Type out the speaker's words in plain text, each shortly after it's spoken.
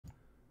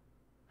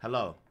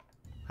Hello.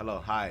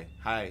 Hello. Hi,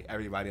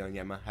 everybody on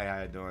Yema. Hi,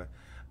 how you doing?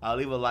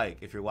 Leave a like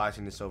if you're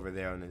watching this over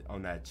there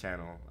on that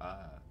channel.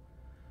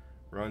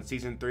 We're on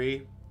season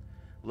 3.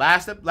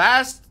 Last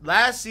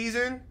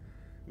season,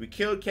 we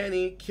killed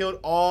Kenny, killed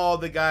all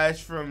the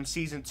guys from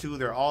season 2.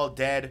 They're all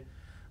dead.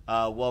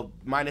 Well,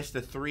 minus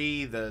the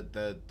 3,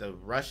 the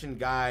Russian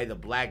guy, the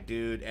black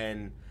dude,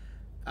 and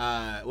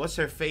what's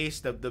her face?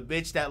 The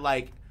bitch that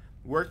like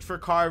worked for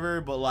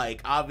Carver, but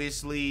like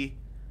obviously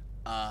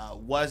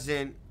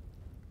wasn't.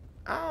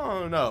 I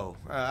don't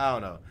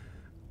know.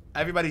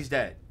 Everybody's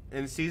dead.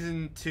 In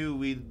season 2,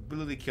 we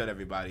literally killed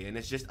everybody, and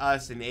it's just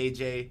us and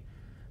AJ,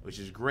 which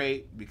is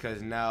great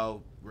because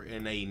now we're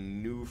in a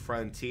new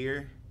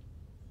frontier.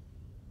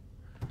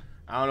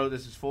 I don't know what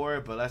this is for,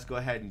 but let's go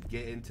ahead and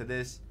get into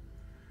this.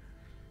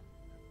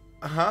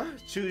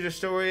 Choose your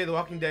story. The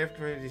Walking Dead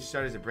community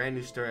started as a brand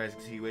new story as a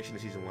continuation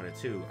of season 1 and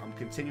 2. I'm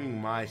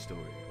continuing my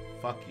story.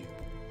 Fuck you.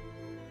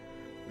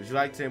 Would you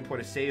like to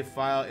import a save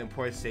file?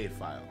 Import a save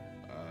file.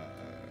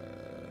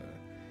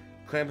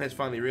 Clem has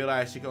finally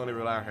realized she can only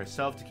rely on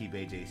herself to keep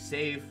AJ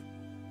safe.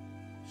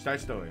 Start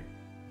story.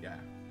 Yeah.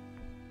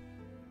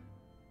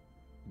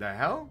 The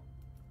hell?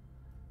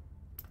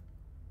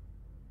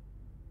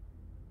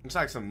 It's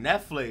like some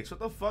Netflix. What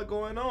the fuck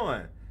going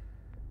on?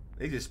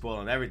 They just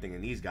spoiling everything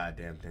in these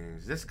goddamn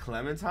things. This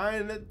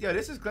Clementine? Yo,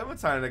 this is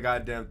Clementine in the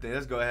goddamn thing.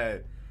 Let's go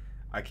ahead.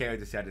 I can't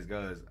wait to see how this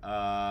goes.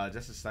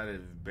 Just a sign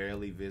of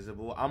barely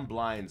visible. I'm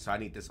blind, so I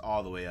need this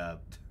all the way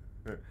up.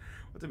 Well,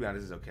 to be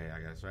honest, this is okay, I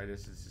guess, right?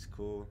 This is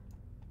cool.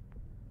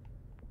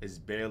 It's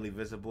barely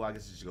visible. I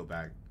guess I should go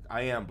back.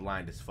 I am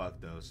blind as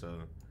fuck, though, so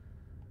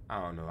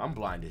I don't know. I'm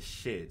blind as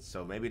shit,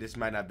 so maybe this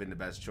might not have been the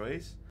best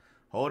choice.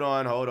 Hold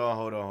on.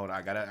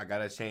 I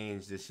gotta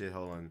change this shit.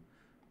 Hold on.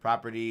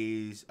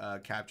 Properties,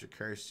 capture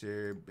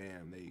cursor.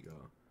 Bam, there you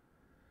go.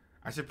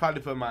 I should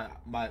probably put my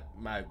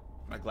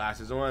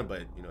glasses on,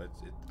 but you know,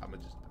 I'm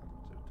gonna just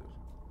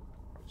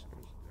do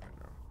it right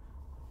now.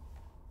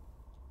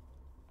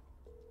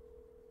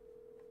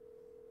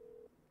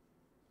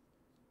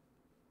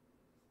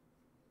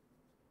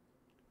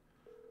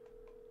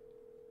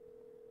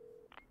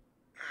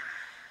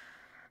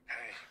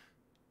 Hey.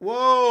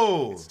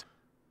 Whoa!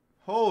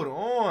 Hold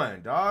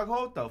on, dog.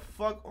 Hold the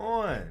fuck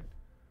on.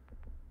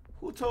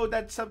 Who told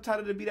that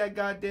subtitle to be that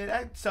goddamn?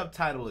 That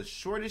subtitle is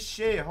short as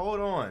shit. Hold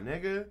on,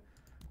 nigga.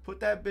 Put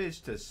that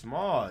bitch to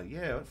small.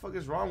 Yeah, what the fuck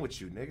is wrong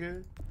with you,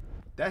 nigga?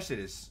 That shit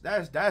is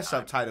that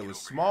subtitle was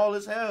small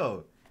as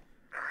hell.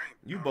 All right.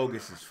 You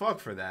bogus as fuck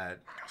for that.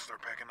 I'll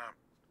start packing up.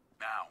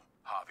 Now,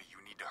 Javi, you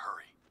need to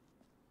hurry.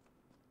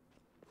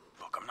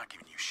 Look, I'm not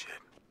giving you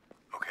shit,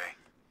 okay?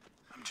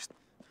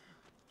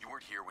 You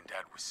weren't here when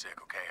Dad was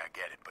sick, okay? I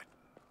get it, but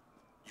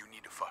you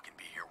need to fucking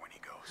be here when he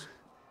goes.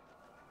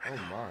 Oh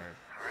my.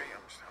 All right,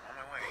 I'm on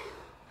my way.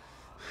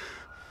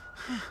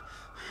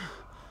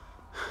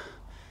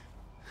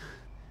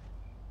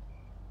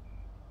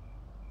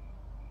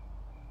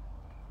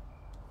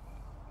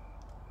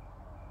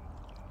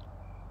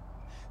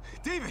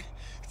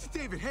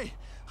 David, hey.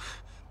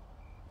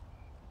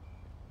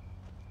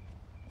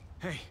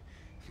 Hey,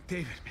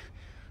 David,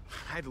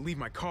 I had to leave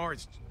my car.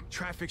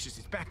 Traffic's it's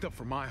backed up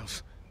for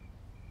miles.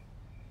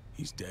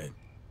 He's dead.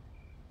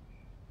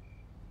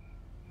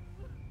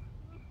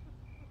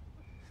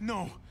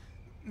 No,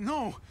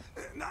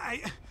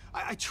 I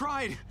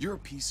tried. You're a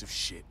piece of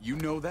shit. You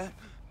know that?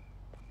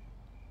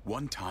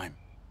 One time.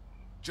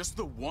 Just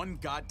the one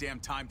goddamn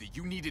time that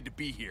you needed to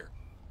be here.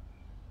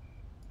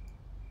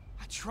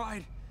 I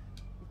tried.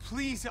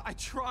 Please, I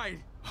tried.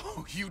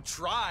 Oh, you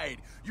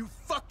tried? You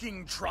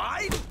fucking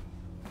tried?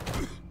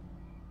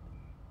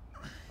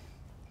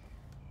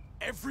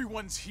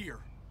 Everyone's here.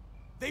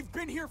 They've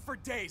been here for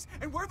days.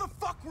 And where the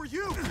fuck were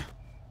you?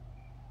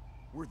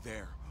 We're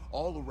there,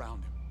 all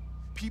around him.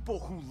 People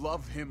who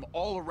love him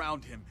all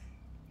around him.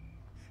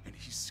 And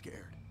he's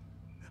scared.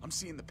 I'm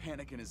seeing the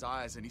panic in his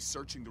eyes and he's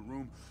searching the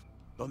room.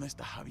 ¿Dónde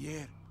está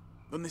Javier?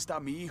 ¿Dónde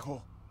está mi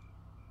hijo?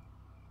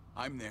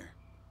 I'm there,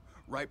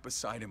 right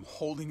beside him,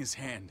 holding his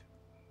hand.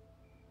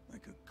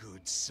 Like a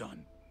good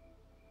son.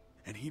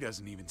 And he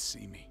doesn't even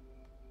see me.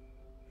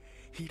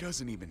 He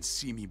doesn't even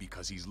see me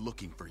because he's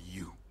looking for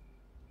you.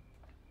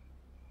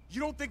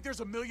 You don't think there's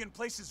a million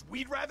places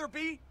we'd rather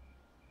be?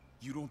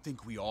 You don't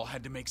think we all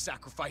had to make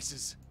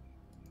sacrifices?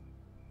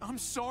 I'm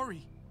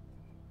sorry.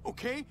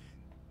 Okay?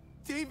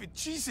 David,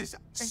 Jesus.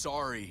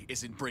 Sorry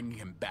isn't bringing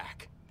him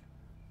back.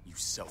 You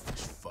selfish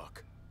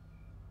fuck.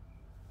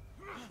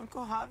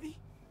 Uncle Javi?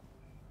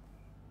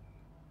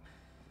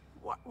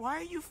 Why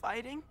are you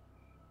fighting?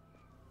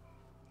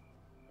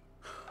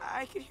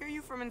 I could hear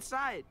you from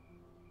inside.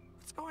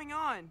 What's going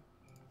on?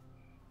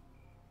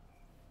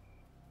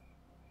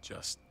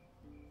 Just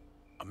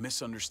a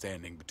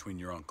misunderstanding between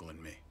your uncle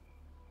and me.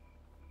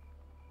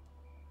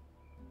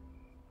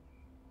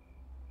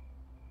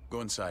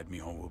 Go inside,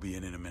 mijo. We'll be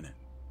in a minute.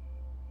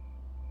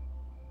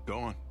 Go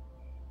on.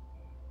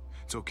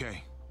 It's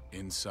okay.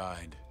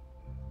 Inside.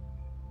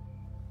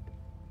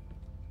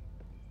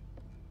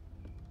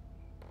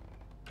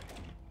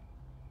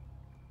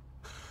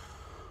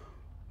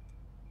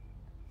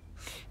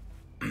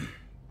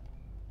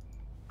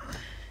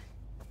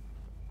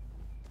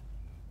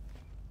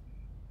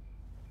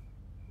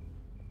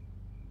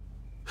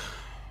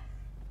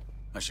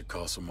 should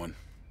call someone.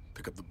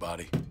 Pick up the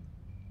body.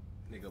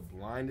 Nigga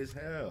blind as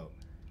hell.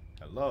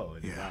 Hello,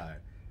 it's Yeah.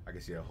 live. I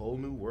can see a whole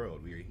new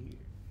world. We are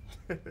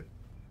here.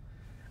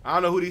 I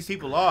don't know who these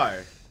people are.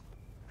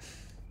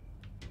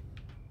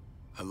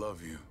 I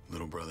love you,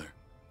 little brother.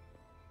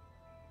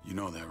 You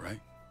know that, right?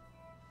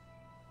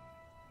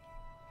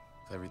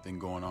 With everything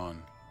going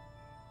on,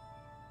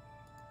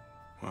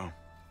 Well,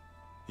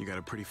 you got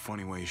a pretty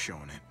funny way of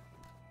showing it.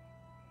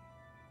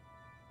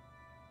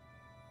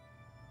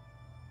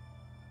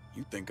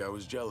 you think I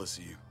was jealous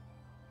of you.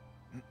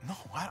 No,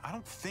 I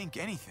don't think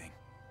anything.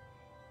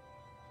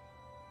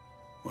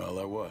 Well,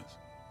 I was.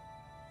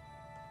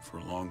 For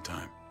a long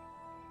time.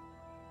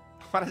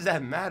 Why does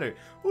that matter?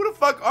 Who the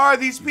fuck are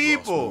these You've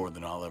lost people? more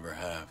than I'll ever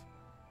have.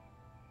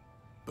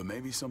 But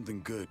maybe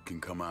something good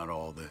can come out of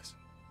all this.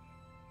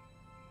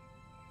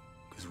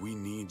 Because we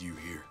need you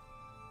here.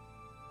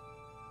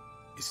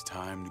 It's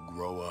time to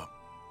grow up.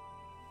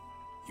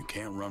 You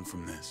can't run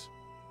from this.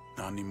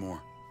 Not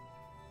anymore.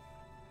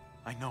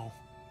 I know.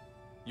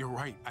 You're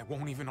right. I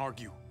won't even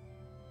argue.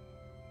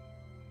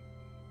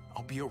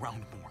 I'll be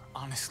around more,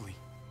 honestly.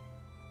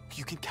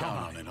 You can count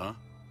on it. Huh?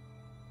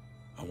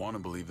 I want to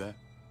believe that.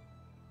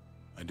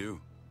 I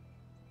do.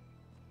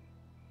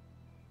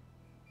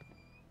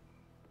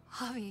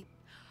 Javi,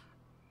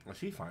 Well,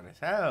 she fine as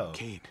hell.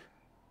 Kate,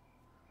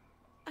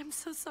 I'm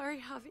so sorry,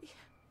 Javi.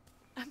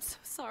 I'm so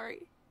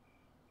sorry.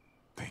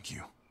 thank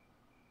you.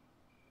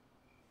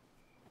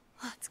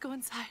 Let's go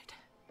inside.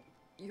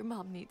 Your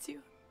mom needs you.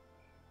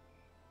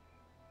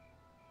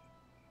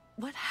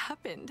 What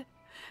happened?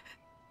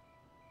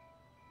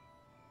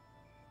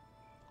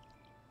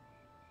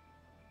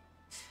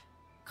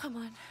 Come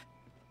on.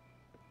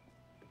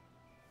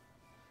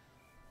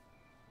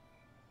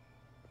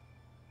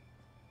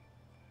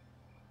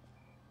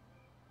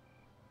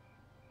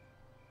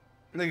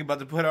 Nigga about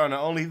to put her on the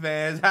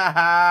OnlyFans. Ha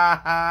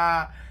ha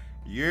ha.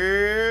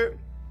 Yeah.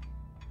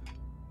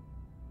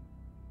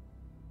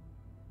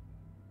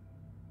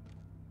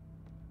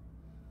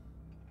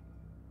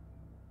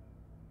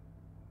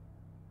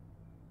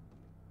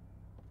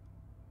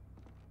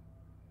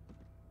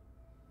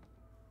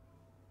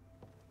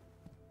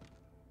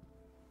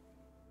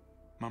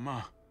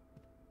 Mama,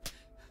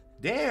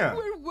 Damn.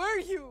 Where were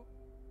you?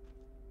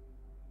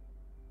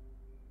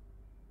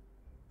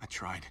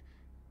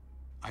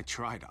 I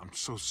tried. I'm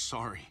so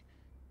sorry.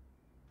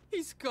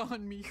 He's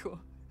gone, mijo.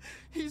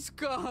 He's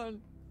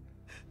gone.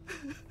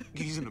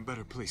 He's in a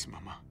better place,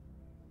 Mama.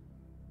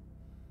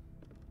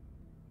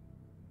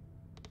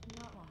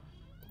 Not long.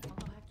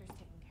 Uncle Hector's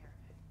taking care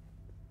of it.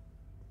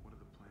 What are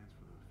the plans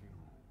for the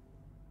funeral?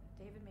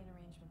 David made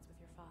arrangements with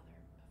your father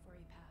before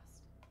he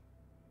passed.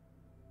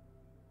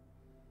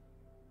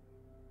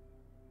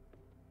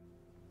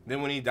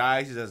 Then when he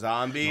dies, he's a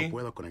zombie. No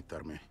puedo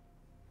conectarme.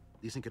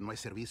 Dicen que no hay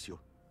servicio.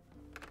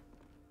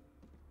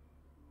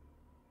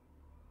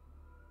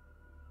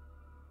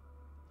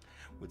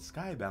 With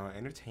Skybound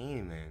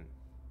Entertainment.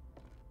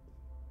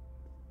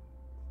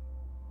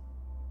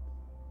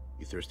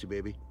 You thirsty,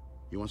 baby?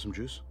 You want some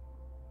juice?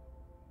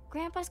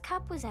 Grandpa's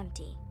cup was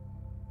empty.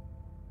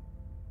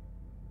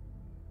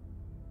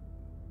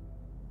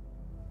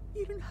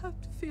 You don't have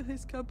to fill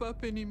his cup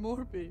up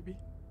anymore, baby.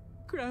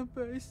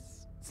 Grandpa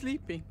is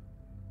sleeping.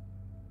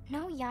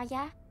 No,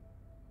 Yaya.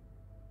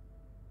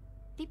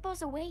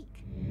 People's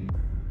awake.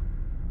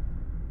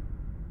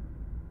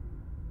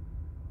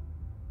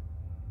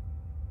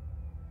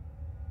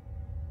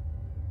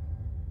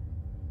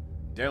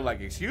 They're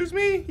like, excuse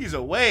me? He's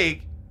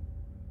awake.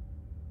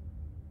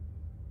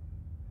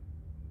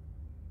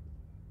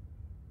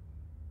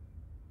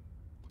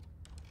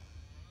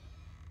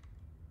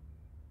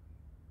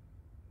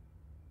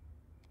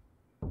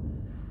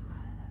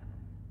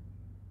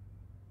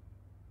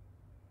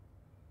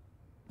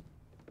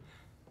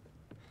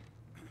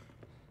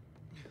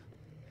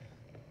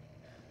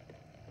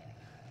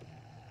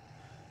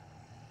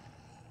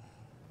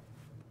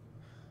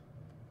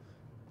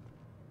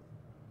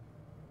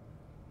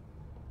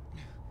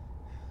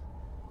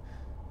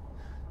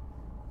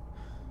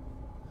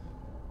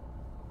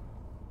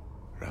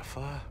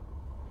 Rafa,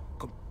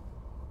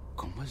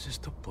 ¿cómo es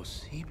esto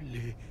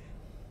posible?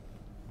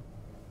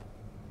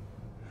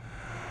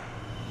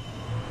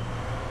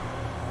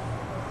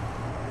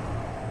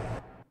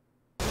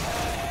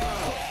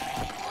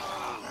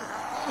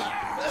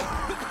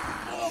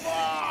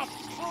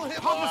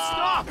 Papa,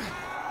 stop!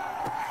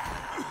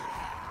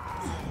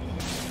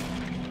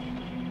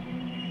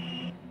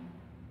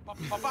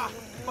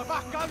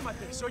 Papá,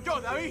 cálmate. Soy yo,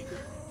 David.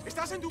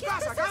 Estás en tu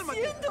casa,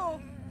 cálmate. haciendo?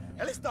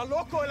 Él está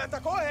loco. Él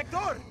atacó a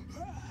Héctor.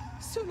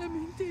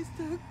 Solamente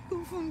está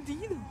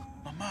confundido.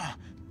 Mamá.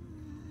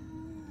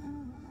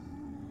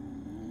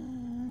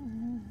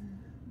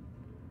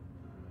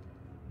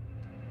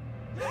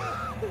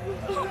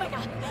 Oh my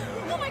god!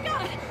 Oh my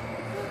god!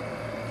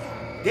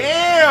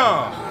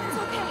 Damn! It's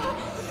okay.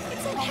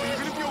 It's Mom, okay. you're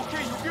gonna be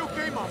okay. You'll be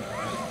okay, Mom.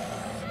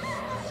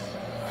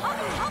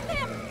 Help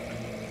him!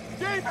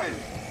 David!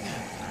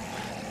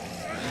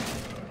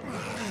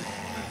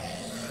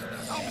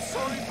 I'm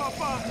sorry,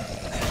 Papa.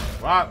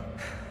 Wow.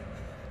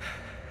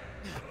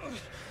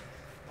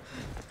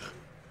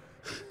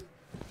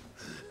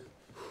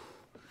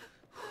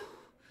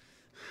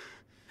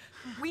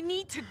 We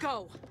need to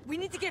go. We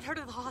need to get her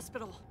to the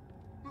hospital.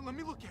 Let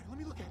me look at it. Let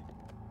me look at it.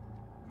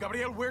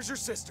 Gabriel, where's your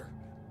sister?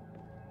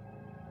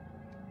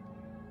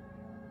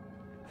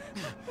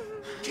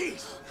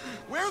 Keys!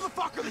 Where the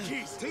fuck are the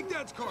keys? Take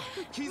Dad's car.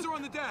 Keys are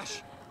on the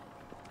dash.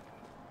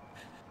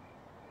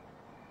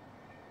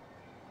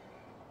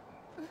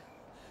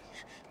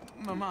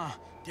 Mama,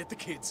 get the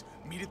kids.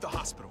 Meet at the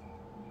hospital.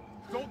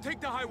 Don't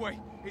take the highway.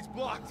 It's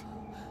blocked.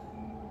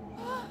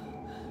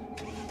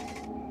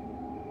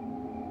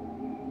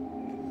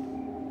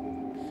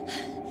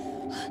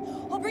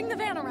 I'll bring the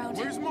van around.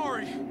 Where's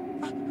Mari?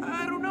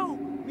 I don't know.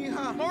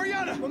 Mija.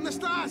 Mariana! ¿Dónde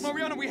estás?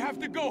 Mariana, we have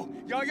to go.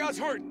 Yaya's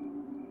hurt.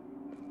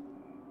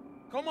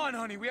 Come on,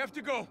 honey. We have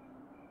to go.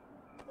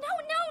 No!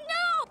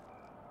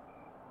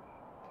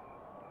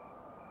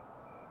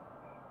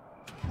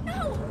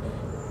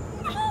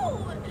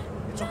 No!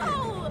 It's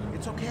okay.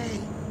 It's okay.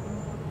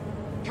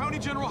 County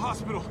General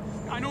Hospital.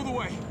 I know the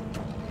way.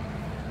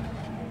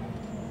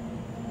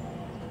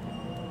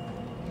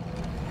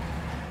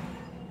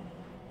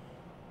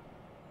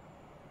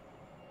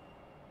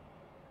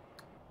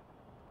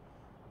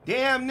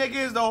 Damn,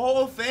 niggas, the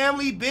whole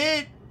family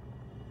bit.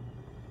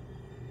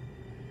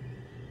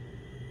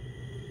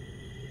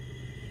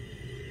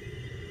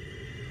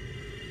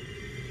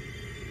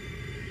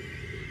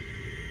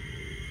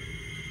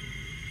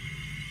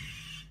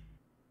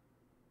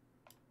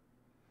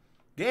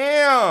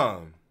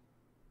 Damn.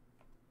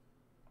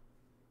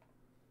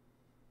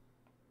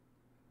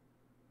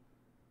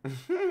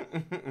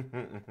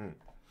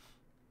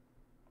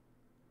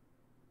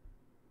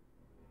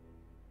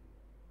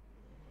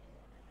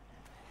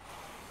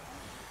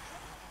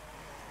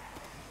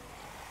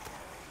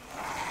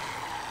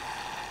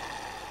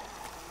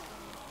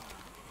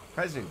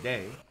 Present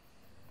day.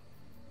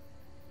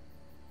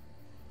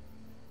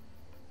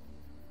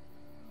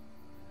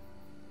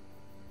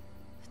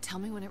 Tell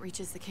me when it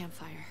reaches the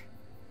campfire.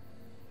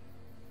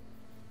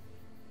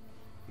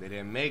 They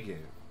didn't make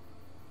it.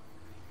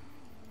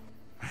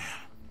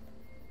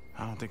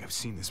 I don't think I've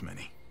seen this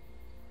many.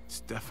 It's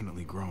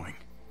definitely growing.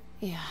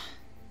 Yeah,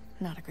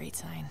 not a great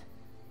sign.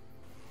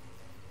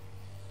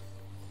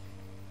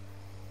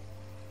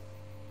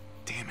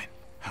 Damn it.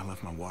 I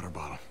left my water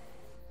bottle.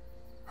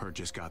 Her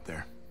just got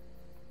there.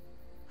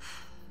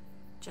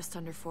 Just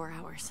under 4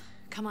 hours.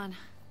 Come on.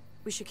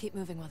 We should keep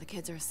moving while the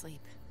kids are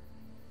asleep.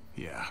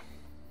 Yeah.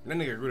 That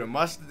nigga grew the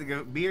mustard,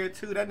 the beard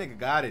too. That nigga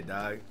got it,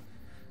 dog.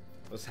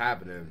 What's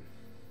happening?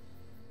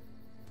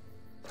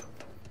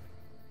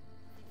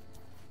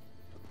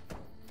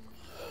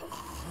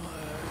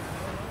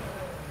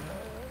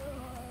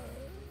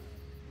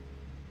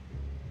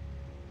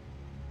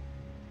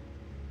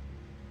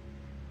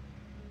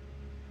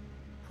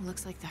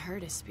 Looks like the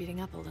herd is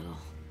speeding up a little.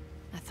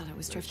 I thought it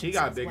was drifting. She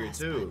got bigger southwest,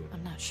 too. but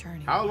I'm not sure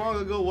anymore. How long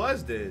ago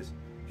was this?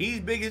 He's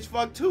big as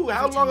fuck too.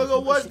 How Every long time I ago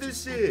think we was should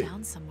this just bed shit?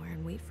 down somewhere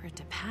and wait for it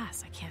to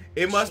pass. I can't.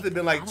 It must shake have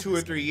been the like thought of 2 or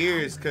us 3 getting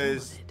years, caught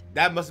cause unloaded.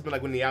 that must have been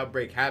like when the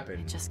outbreak It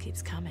happened. just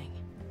keeps coming.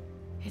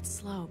 It's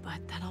slow,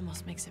 but that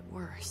almost makes it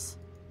worse.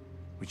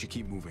 We should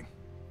keep moving.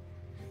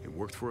 It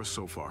worked for us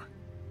so far.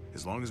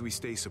 As long as we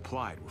stay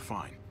supplied, we're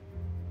fine.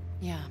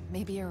 Yeah,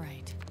 maybe you're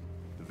right.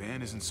 The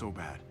van isn't so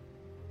bad.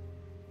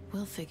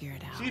 We'll figure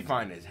it out. She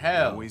fine as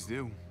hell. Always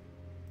do.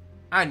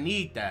 I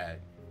need that.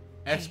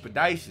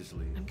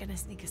 Expeditiously. I'm gonna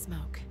sneak a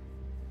smoke.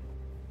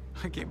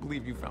 I can't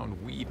believe you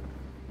found weed.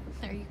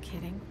 Are you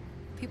kidding?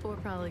 People were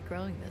probably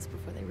growing this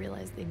before they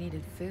realized they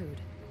needed food.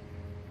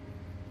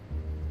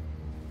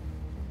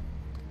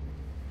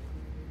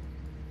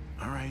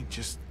 All right,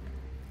 just,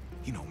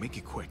 you know, make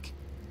it quick.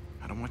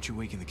 I don't want you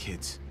waking the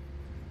kids.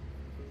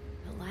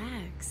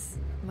 Relax.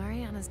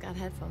 Mariana's got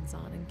headphones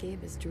on and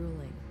Gabe is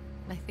drooling.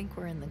 I think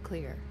we're in the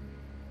clear.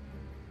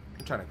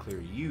 I'm trying to clear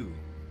you.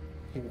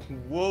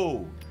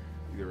 Whoa.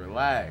 You can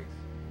relax.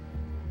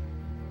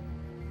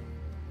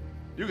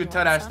 You can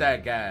tell that's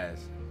that gas.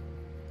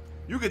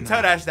 You can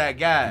tell that's that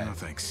gas. No,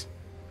 thanks.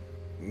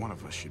 One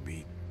of us should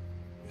be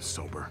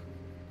sober.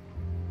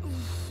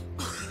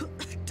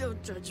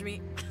 Don't judge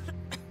me.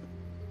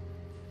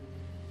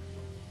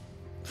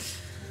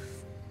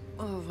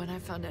 Oh, when I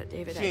found out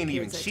David She had ain't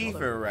even kids, I told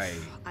chiefing him, right.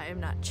 I am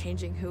not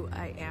changing who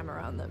I am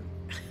around them.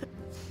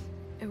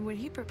 And when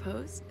he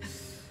proposed,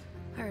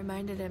 I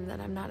reminded him that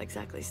I'm not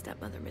exactly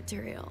stepmother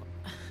material.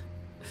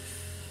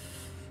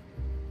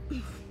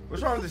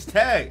 What's wrong with this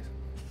text?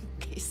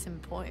 Case in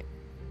point.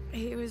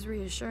 He was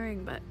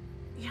reassuring, but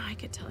yeah, I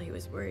could tell he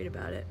was worried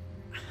about it.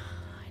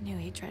 I knew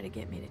he'd try to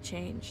get me to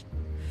change.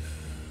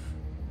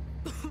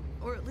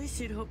 Or at least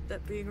he'd hope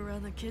that being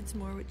around the kids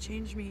more would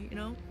change me, you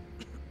know?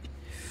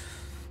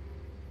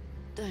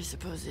 I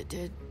suppose it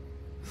did.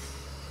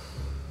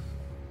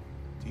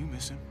 Do you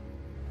miss him?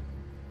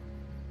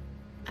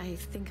 I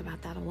think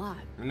about that a lot.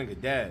 That nigga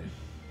dead.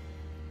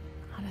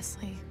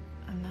 Honestly,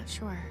 I'm not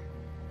sure.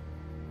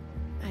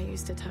 I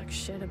used to talk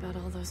shit about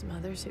all those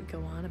mothers who'd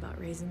go on about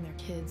raising their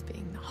kids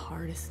being the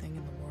hardest thing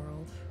in the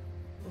world.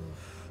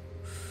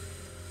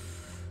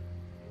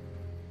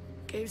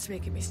 Gabe's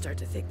making me start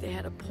to think they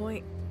had a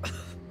point.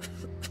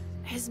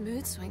 His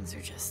mood swings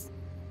are just...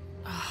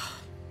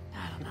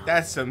 I don't know.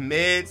 That's some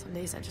mid. Some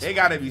days I just It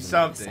gotta want be to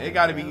something. say It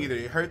gotta be hello.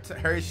 either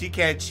her she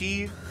can't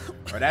cheat,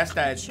 or that's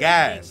that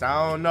gas.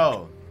 I don't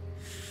know.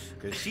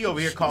 Cause she over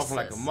here coughing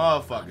like a Jesus,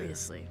 motherfucker.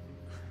 Obviously.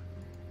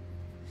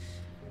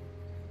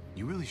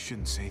 You really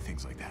shouldn't say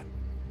things like that.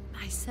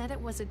 I said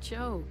it was a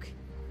joke.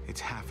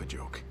 It's half a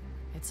joke.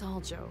 It's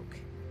all joke.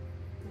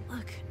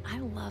 Look, I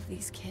love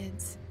these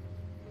kids.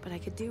 But I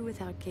could do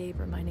without Gabe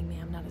reminding me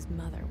I'm not his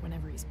mother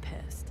whenever he's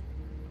pissed.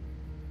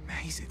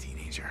 He's a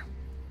teenager.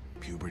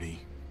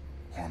 Puberty,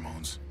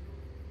 hormones.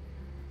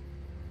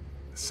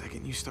 The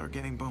second you start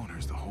getting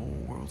boners, the whole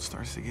world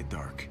starts to get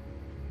dark.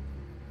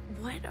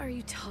 What are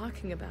you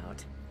talking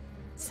about?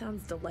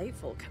 Sounds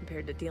delightful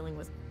compared to dealing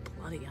with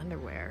bloody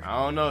underwear. I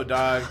don't know,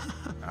 dog.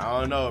 I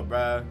don't know,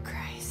 bruh.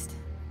 Christ.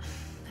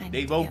 I need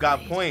They to both get got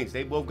laid. points.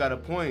 They both got a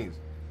point.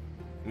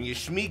 When your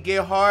schmeat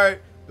get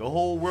hard, the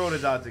whole world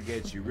is out to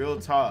get you. Real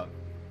talk.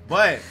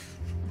 But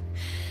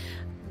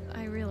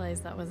I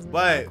realized that was an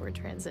But awkward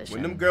transition.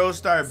 when them girls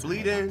start Sorry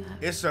bleeding,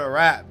 about that. it's a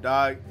wrap,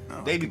 dog.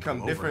 No, They I can become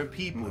pull over. different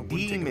people, It wouldn't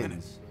take a minute.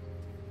 demons.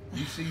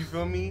 You see, you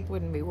feel me?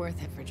 Wouldn't be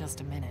worth it for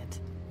just a minute.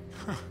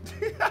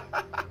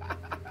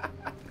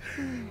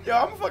 Yo,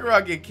 I'm gonna fuck around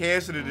and get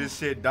cancer to this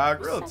shit,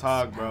 dog. Real What's that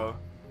talk, smell? bro.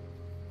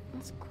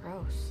 That's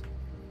gross.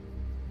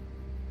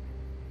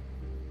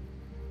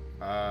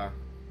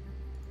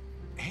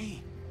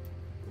 Hey,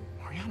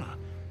 Mariana.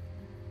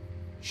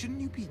 Shouldn't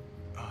you be,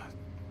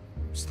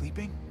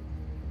 sleeping?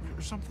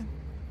 Or something?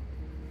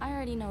 I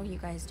already know you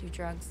guys do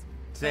drugs.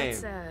 Same.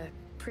 That's a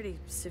pretty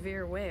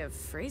severe way of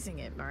phrasing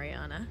it,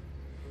 Mariana.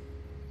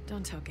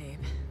 Don't tell Gabe.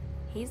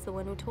 He's the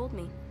one who told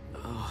me.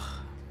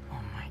 Oh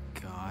my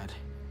god.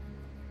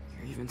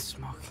 You're even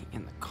smoking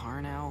in the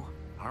car now?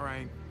 All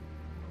right.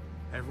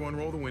 Everyone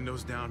roll the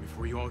windows down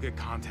before you all get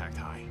contact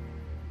high.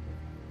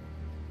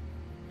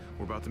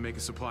 We're about to make a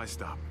supply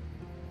stop.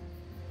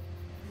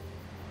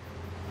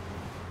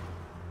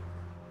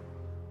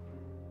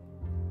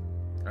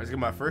 I just get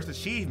my first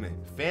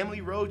achievement.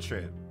 Family road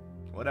trip.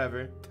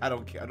 Whatever. I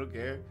don't care. I don't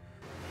care.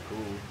 Cool.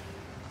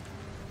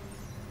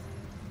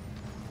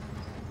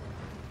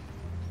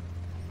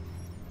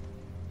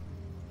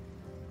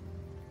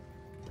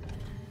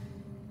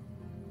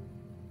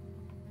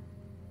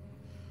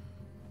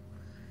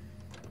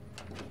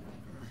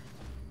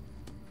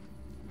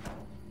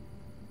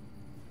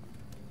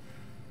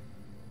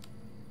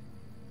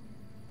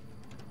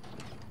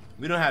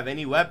 We don't have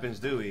any weapons,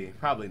 do we?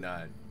 Probably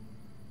not.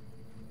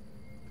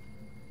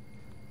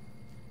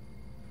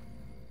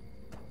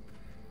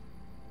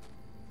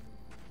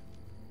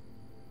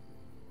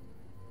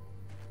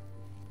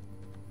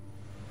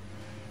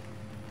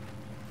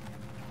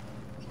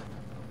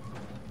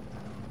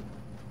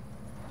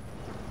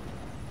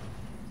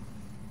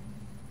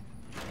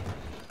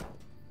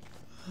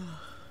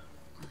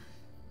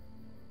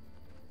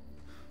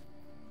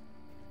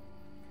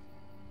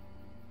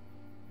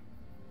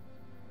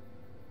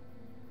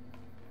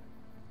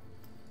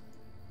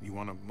 You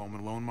want a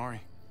moment alone,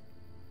 Mari?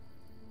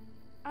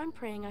 I'm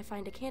praying I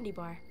find a candy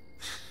bar.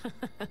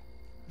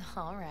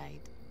 All right.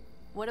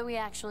 What do we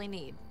actually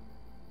need?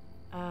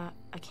 A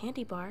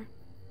candy bar?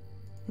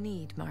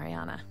 Need,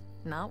 Mariana,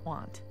 not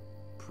want.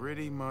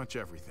 Pretty much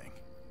everything.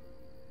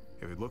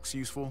 If it looks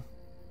useful,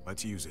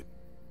 let's use it.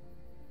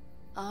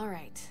 All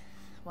right.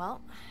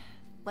 Well,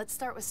 let's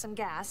start with some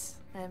gas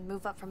and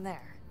move up from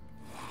there.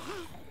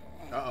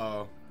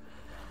 Uh-oh.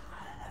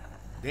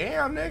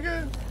 Damn,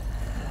 nigga.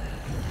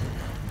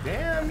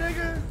 Damn,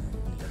 nigga.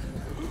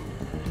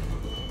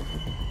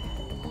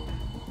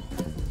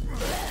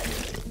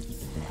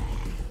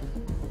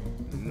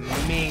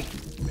 Me.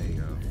 There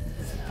you go.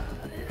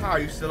 How are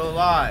you still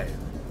alive?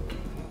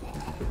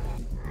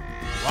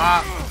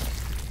 Wow.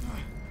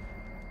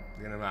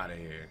 Get him out of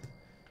here.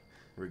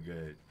 We're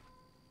good.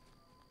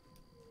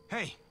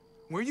 Hey,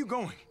 where are you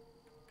going?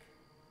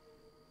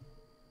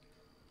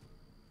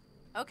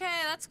 Okay,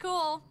 that's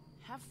cool.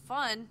 Have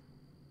fun.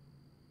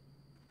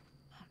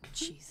 Oh,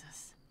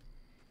 Jesus.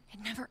 It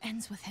never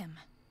ends with him.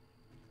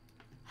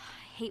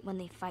 I hate when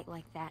they fight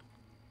like that.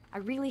 I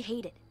really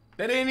hate it.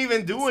 They didn't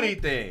even do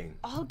anything.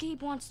 All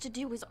Gabe wants to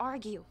do is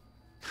argue.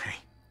 Hey,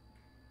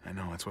 I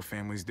know, that's what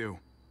families do.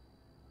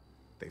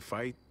 They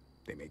fight,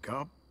 they make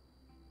up,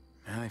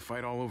 and they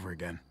fight all over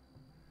again.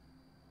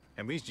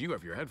 At least you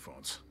have your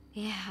headphones.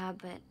 Yeah,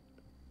 but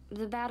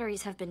the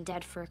batteries have been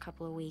dead for a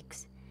couple of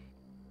weeks.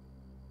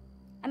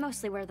 I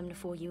mostly wear them to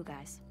fool you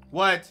guys.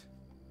 What?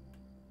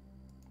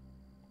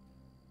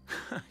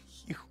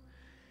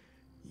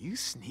 You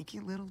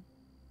sneaky little...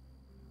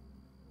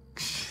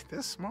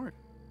 That's smart.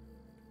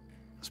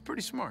 That's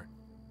pretty smart.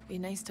 Be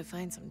nice to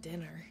find some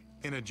dinner.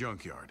 In a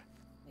junkyard.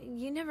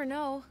 You never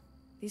know.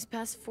 These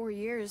past 4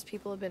 years,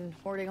 people have been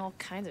hoarding all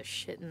kinds of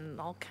shit in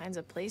all kinds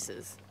of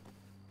places.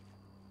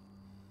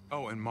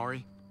 Oh, and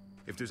Mari,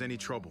 if there's any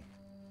trouble,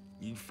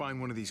 you find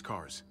one of these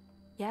cars.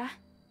 Yeah?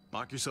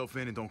 Lock yourself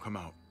in and don't come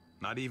out.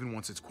 Not even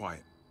once it's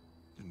quiet.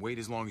 And wait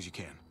as long as you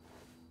can.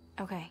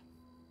 Okay.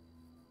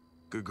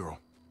 Good girl.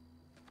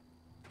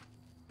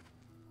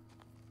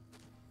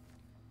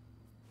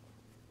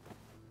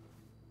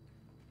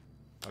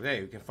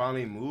 Okay, we can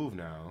finally move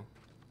now.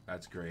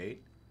 That's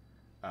great.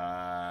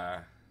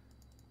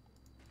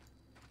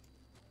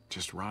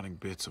 Just rotting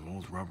bits of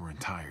old rubber and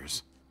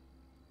tires.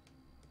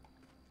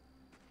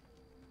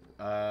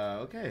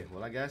 Okay.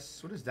 Well, I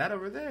guess, what is that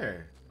over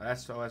there?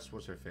 That's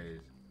what's her face.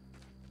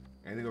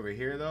 Anything over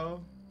here,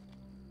 though?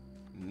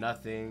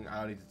 Nothing. I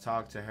don't need to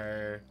talk to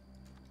her.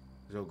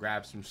 Let's go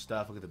grab some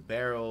stuff. Look at the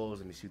barrels.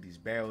 Let me see what these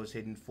barrels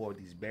hidden for.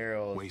 These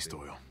barrels. Waste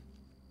oil.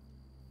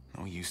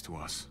 No use to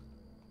us.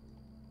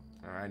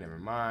 Alright, never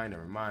mind.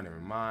 Never mind.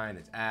 Never mind.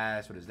 It's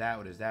ass. What is that?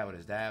 What is that? What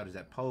is that? What is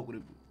that poke? What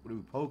are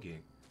we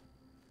poking?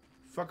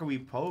 The fuck are we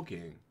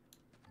poking?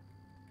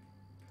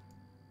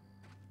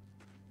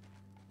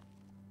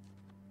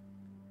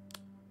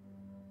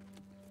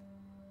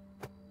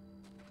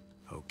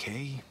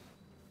 Okay.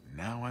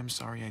 Now I'm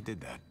sorry I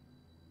did that.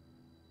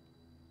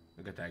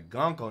 Look at that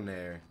gunk on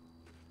there.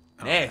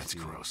 Oh, Nasty.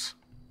 that's gross.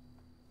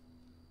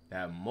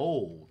 That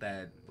mold.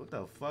 That, what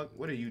the fuck?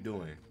 What are you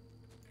doing?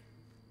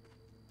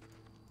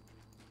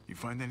 You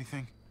find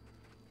anything?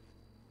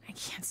 I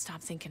can't stop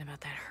thinking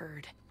about that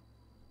herd.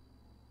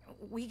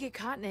 We get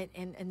caught in it,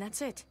 and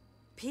that's it.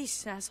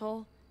 Peace,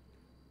 asshole.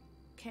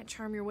 Can't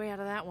charm your way out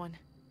of that one.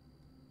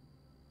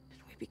 And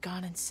we'd be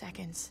gone in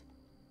seconds.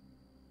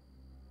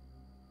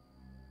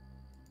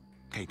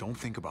 Hey, don't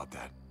think about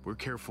that. We're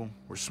careful.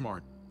 We're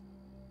smart.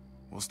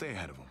 We'll stay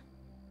ahead of them.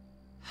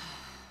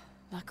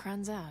 Luck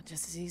runs out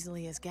just as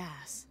easily as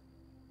gas.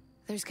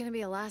 There's gonna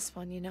be a last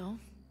one, you know?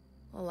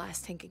 A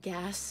last tank of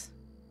gas.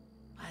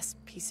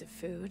 Last piece of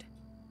food.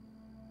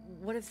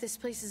 What if this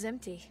place is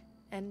empty?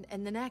 And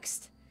the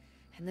next?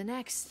 And the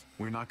next?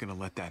 We're not gonna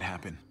let that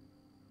happen.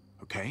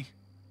 Okay?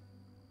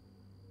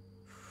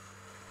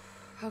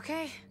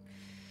 Okay.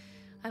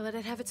 I let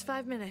it have its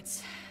 5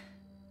 minutes.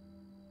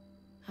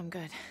 I'm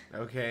good.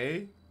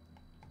 Okay.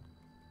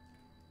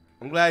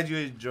 I'm glad you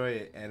enjoy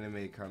it,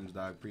 Anime Comes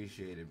Dog.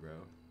 Appreciate it, bro.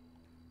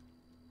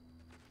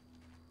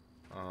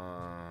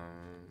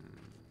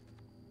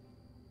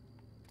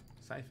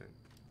 Siphon.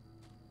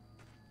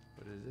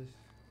 What is this?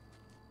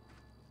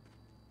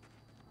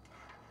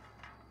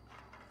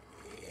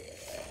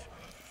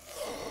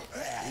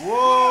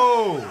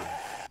 Whoa!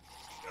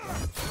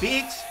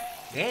 Bitch!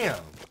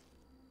 Damn.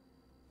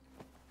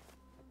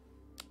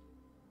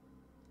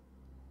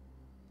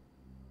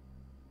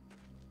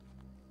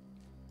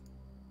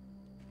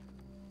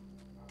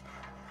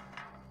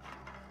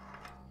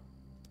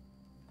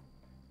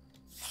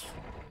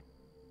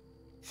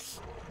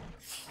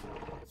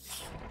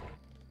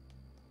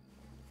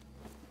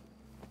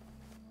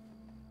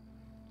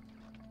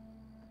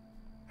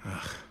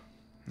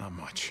 Not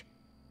much.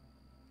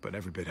 But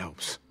every bit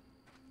helps.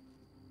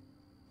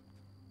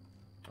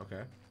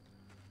 Okay.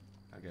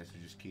 I guess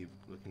you just keep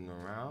looking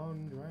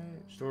around,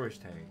 right? Storage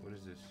tank. What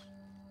is this?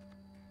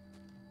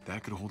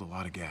 That could hold a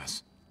lot of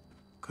gas.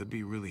 Could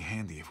be really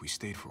handy if we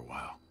stayed for a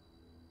while.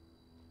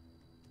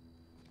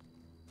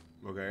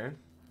 Okay.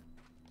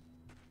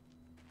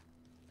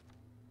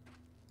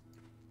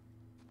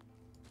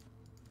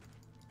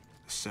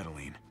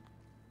 Acetylene.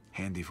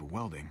 Handy for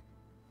welding,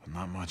 but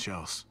not much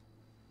else.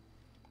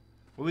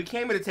 Well, we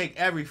came here to take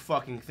every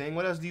fucking thing.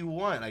 What else do you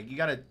want? Like, you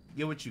gotta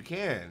get what you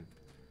can.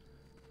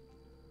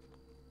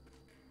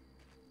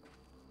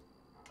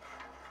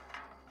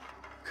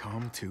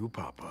 Come to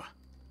Papa.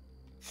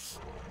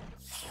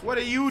 What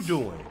are you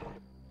doing?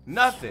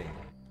 Nothing.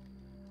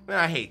 Man,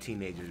 I hate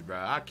teenagers, bro.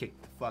 I'll kick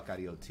the fuck out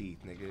of your teeth,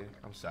 nigga.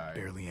 I'm sorry.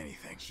 Barely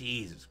anything.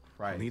 Jesus I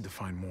Christ. need to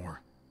find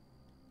more.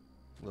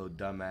 Little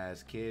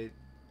dumbass kid.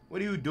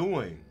 What are you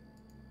doing?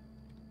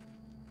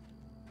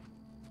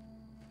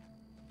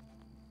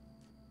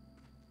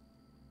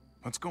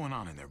 What's going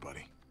on in there,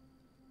 buddy?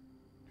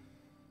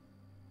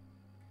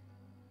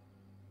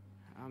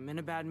 I'm in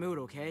a bad mood,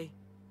 okay?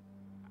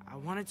 I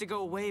want it to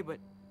go away, but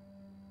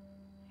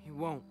it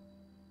won't.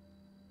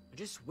 I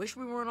just wish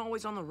we weren't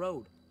always on the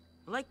road.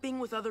 I like being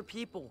with other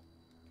people.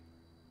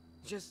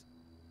 Just,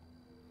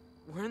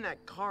 we're in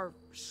that car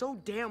for so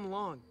damn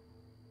long.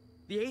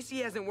 The AC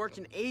hasn't worked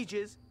in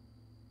ages,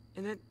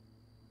 and then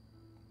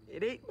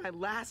it ate my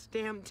last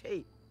damn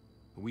tape.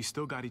 But we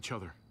still got each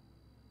other.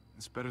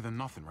 It's better than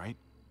nothing, right?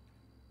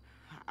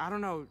 I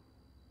don't know.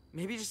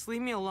 Maybe just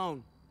leave me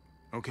alone.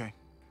 Okay.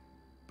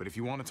 But if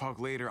you want to talk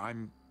later,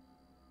 I'm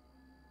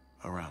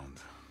around.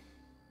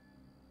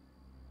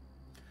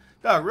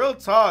 Dog, real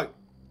talk.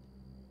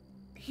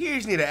 He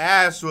just need an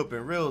ass whooping.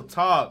 Real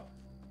talk.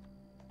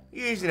 He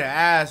just need an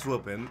ass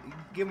whooping.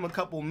 Give him a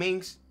couple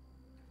minks.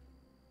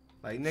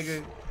 Like,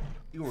 nigga,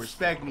 you gonna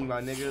respect me,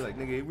 my nigga. Like,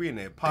 nigga, we in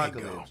the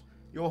apocalypse.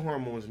 Your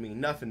hormones mean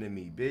nothing to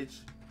me, bitch.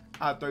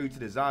 I'll throw you to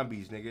the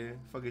zombies, nigga.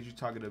 Fuck is you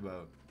talking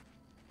about?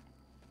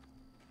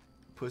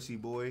 Pussy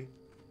boy.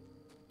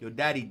 Your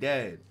daddy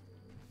dead.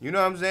 You know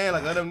what I'm saying?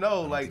 Like, let him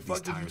know. Like,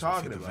 fuck what you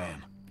talking about?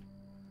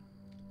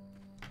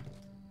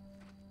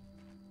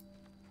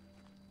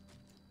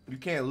 You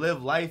can't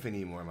live life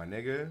anymore, my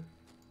nigga.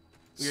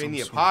 You're in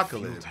the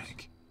apocalypse.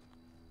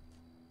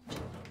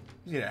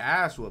 You get an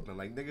ass whooping.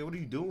 Like, nigga, what are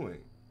you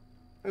doing?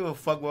 I don't give a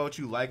fuck about what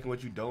you like and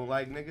what you don't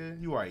like,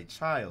 nigga. You are a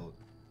child.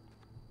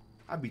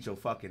 I beat your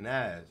fucking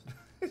ass.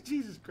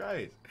 Jesus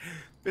Christ.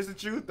 It's the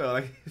truth, though.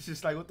 Like, it's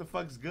just like, what the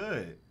fuck's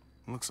good?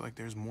 Looks like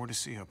there's more to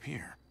see up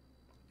here.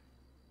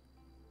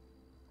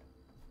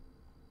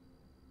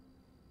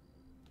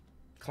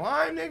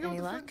 Climb, nigga.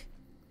 Any luck?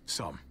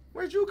 Some,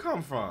 Where'd you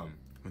come from?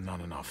 but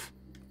not enough.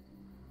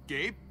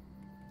 Gabe?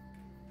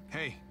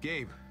 Hey,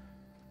 Gabe.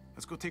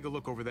 Let's go take a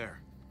look over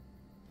there.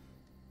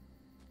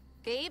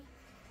 Gabe,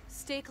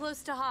 stay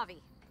close to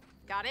Javi.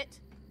 Got it?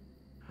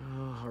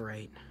 Oh, all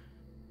right.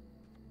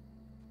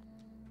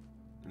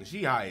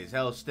 She high as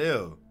hell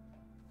still.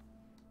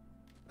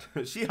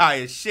 She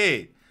high as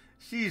shit.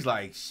 She's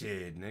like,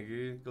 shit,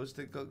 nigga. Go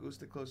stick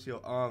close to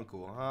your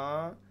uncle,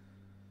 huh?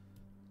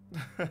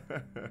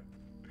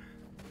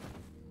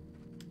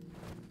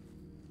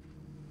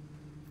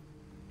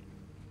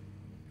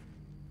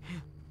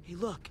 Hey,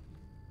 look.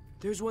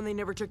 There's one they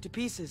never took to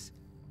pieces.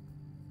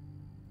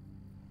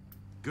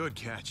 Good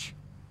catch.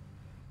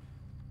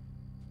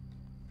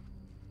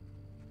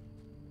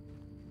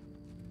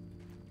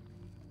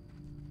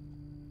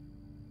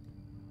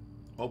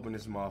 Open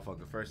this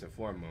motherfucker first and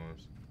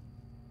foremost.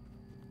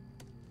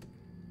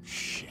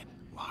 Shit,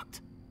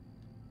 locked.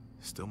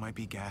 Still might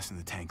be gas in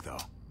the tank, though.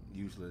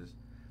 Useless.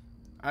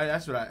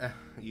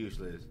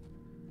 Useless.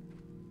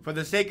 For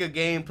the sake of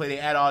gameplay, they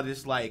add all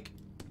this, like,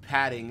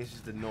 padding. It's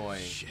just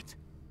annoying. Shit.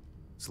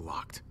 It's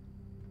locked.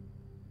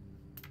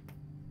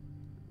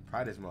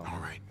 Pry this motherfucker. All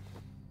right.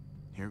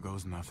 Here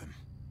goes nothing.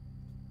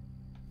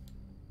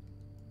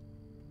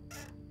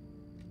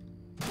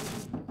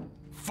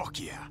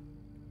 Fuck yeah.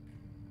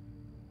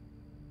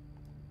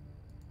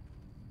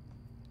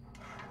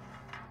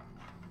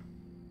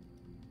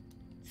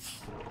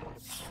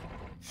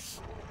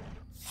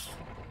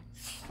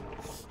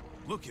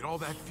 Look at all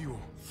that fuel.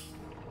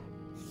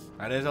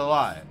 That is a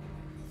lot.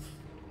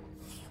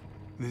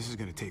 This is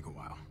gonna take a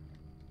while.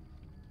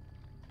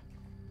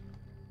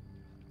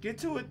 Get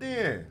to it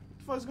then. What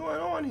the fuck's going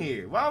on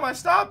here? Why am I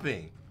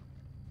stopping?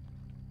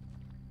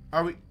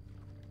 Are we...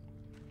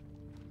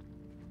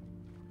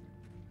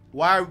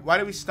 Why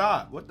did we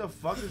stop? What the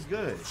fuck is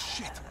good?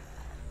 Shit.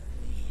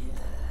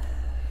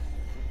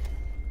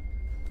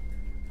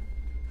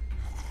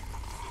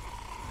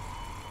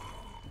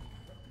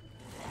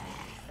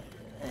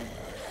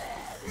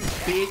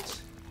 Bitch.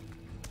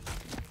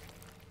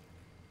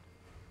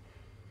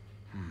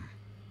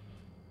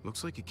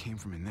 Looks like it came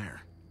from in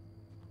there.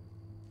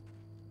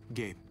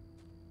 Gabe,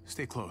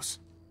 stay close.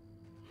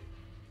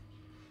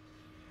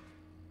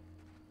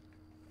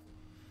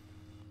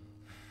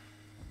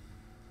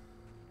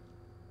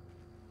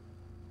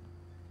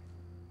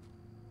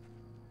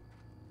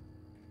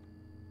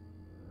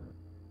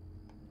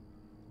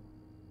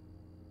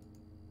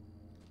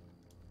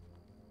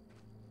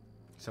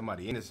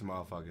 Somebody in this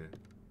motherfucker.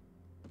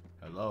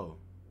 Hello.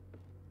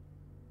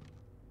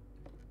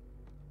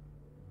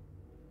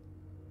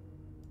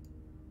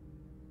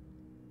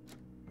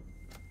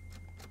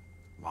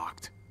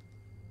 Locked.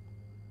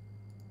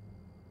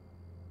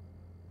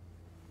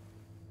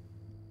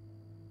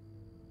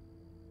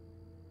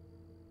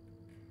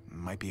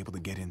 Might be able to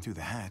get in through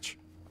the hatch.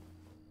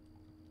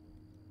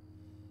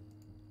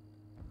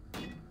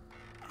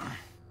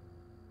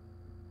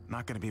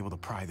 Not gonna be able to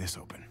pry this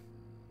open.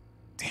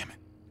 Damn it.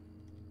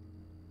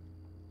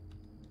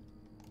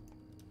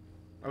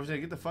 I was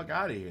like, get the fuck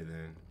out of here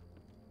then.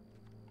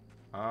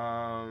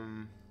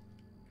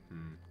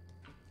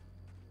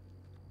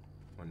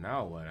 Well,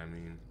 now what? I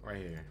mean, right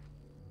here.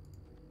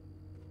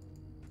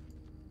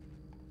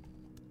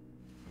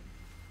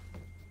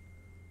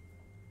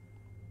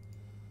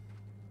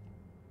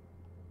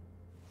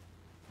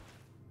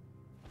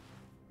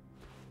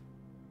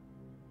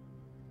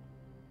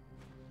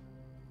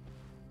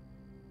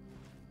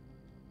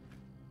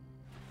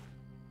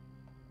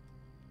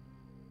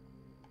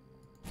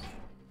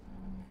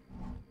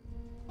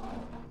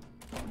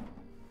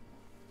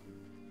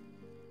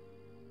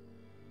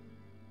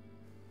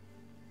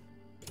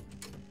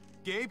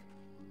 Gabe,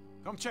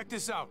 come check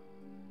this out.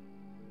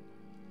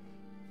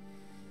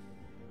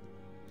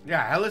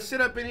 Yeah, hella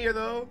shit up in here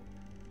though.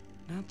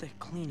 Not the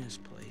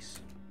cleanest place.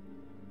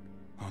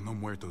 Oh, no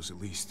muertos at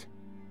least.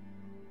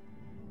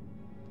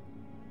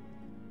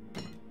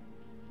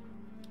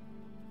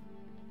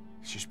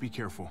 Just be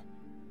careful.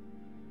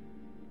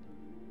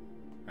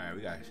 Alright,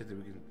 we got shit that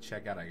we can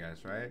check out, I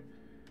guess, right?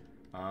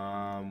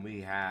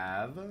 We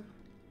have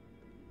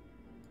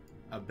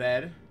a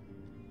bed.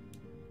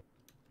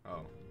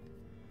 Oh.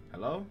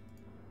 Hello?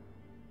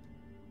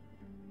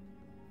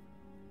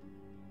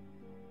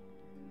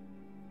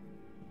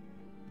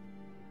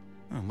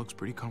 Oh, it looks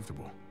pretty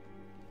comfortable.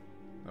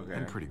 Okay.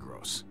 And pretty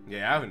gross.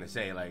 Yeah, I was gonna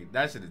say, like,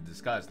 that shit is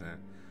disgusting.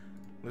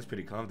 Looks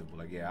pretty comfortable.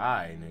 Like, yeah,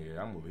 alright, nigga,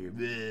 I'm over here.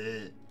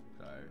 Bleh.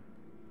 Sorry.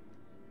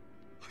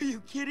 Are you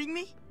kidding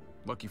me?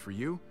 Lucky for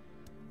you,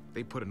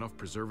 they put enough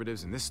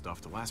preservatives in this stuff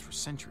to last for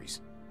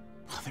centuries.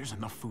 There's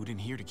enough food in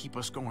here to keep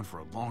us going for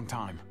a long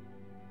time.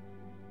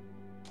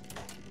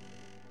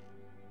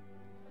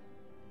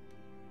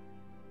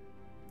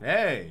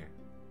 Hey.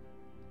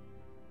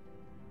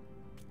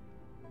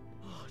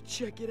 Oh,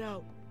 check it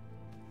out.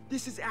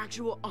 This is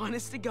actual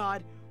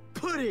honest-to-God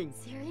pudding.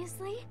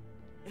 Seriously?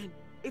 And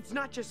it's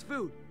not just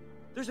food.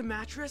 There's a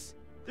mattress.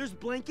 There's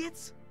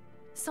blankets.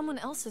 Someone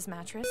else's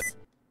mattress.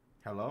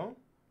 Hello?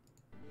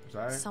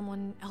 Sorry?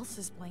 Someone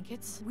else's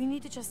blankets. We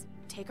need to just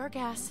take our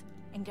gas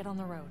and get on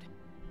the road.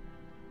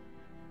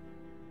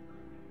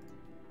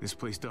 This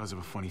place does have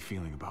a funny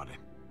feeling about it.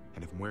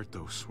 And if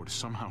Muertos were to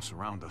somehow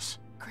surround us...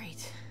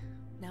 Great.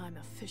 Now I'm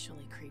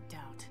officially creeped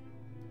out.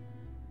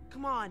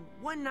 Come on,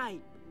 one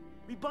night.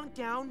 We bunk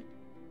down,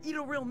 eat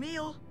a real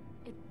meal.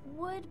 It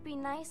would be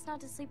nice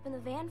not to sleep in the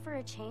van for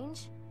a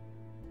change.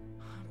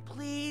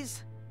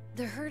 Please?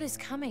 The herd is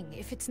coming,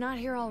 if it's not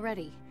here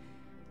already.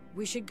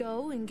 We should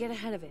go and get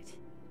ahead of it,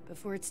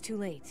 before it's too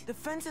late. The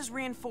fence is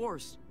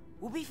reinforced.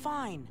 We'll be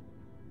fine.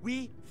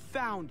 We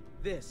found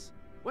this.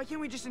 Why can't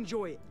we just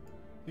enjoy it?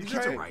 The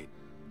kids are right.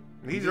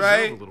 We He's deserve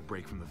right. a little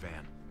break from the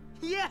van.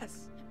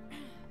 Yes!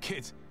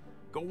 Kids,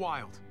 go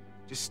wild.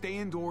 Just stay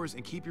indoors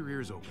and keep your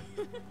ears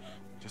open.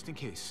 Just in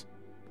case.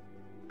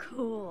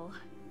 Cool.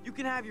 You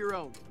can have your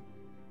own.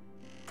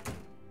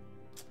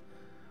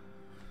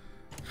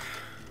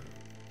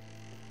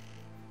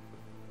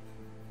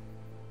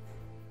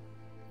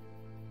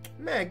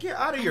 Man, get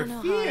out of your I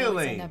don't know how I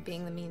always end feelings. up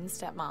being the mean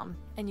stepmom,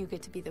 and you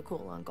get to be the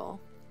cool uncle.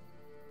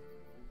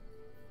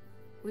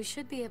 We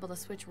should be able to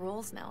switch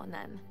roles now and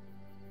then.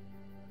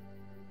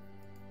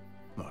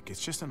 Look,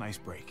 it's just a nice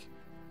break.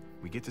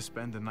 We get to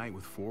spend the night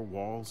with 4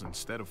 walls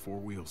instead of 4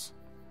 wheels.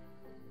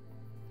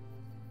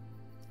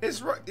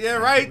 It's right. Yeah,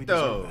 We right deserve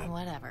though. that.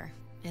 Whatever.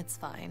 It's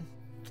fine.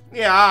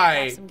 Yeah, Grab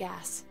alright. some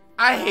gas.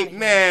 I We're hate, outta here in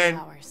man. 2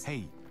 hours.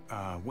 Hey,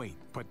 wait,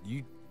 but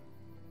you...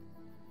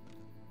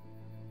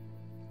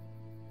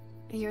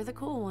 You're the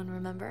cool one,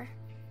 remember?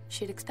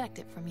 She'd expect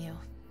it from you.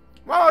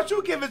 Why don't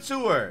you give it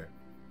to her?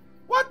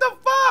 What the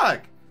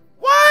fuck?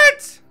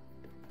 What?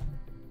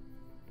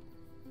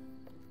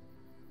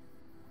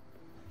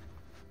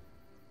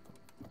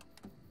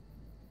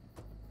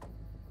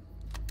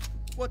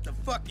 What the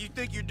fuck you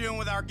think you're doing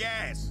with our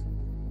gas?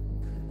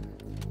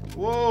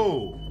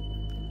 Whoa.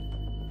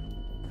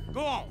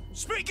 Go on,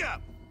 speak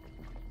up!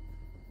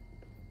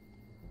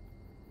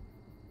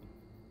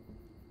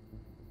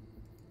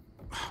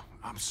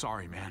 I'm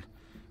sorry, man.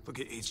 Look,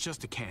 it's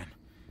just a can.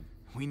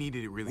 We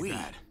needed it really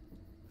bad.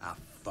 I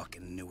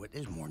fucking knew it.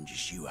 There's more than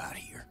just you out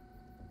here.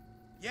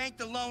 You ain't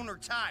the loner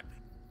type.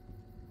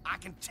 I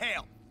can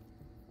tell.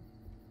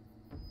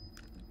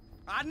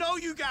 I know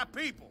you got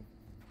people.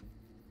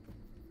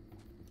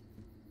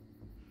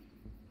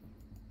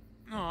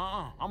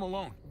 No, I'm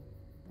alone.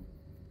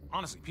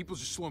 Honestly, people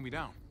just slow me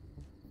down.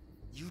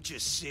 You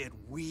just said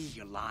we,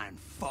 you lying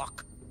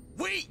fuck.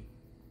 We!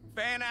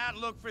 Fan out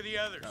and look for the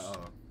others.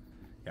 Uh-oh.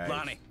 Yikes.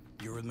 Lonnie,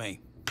 you're with me.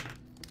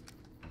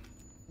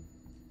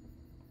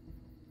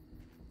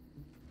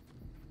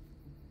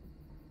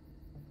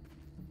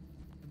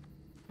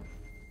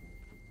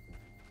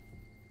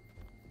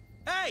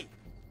 Hey!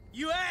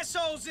 You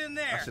assholes in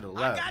there! I should've I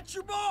left. got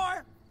your boy!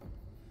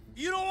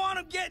 You don't want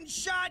him getting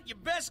shot, you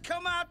best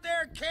come out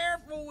there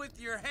careful with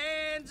your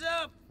hands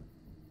up.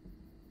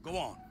 Go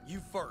on,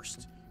 you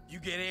first. You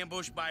get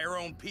ambushed by your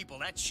own people,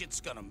 that shit's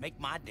gonna make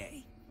my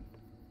day.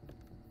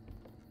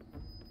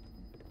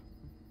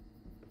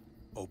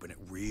 Open it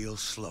real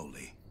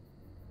slowly.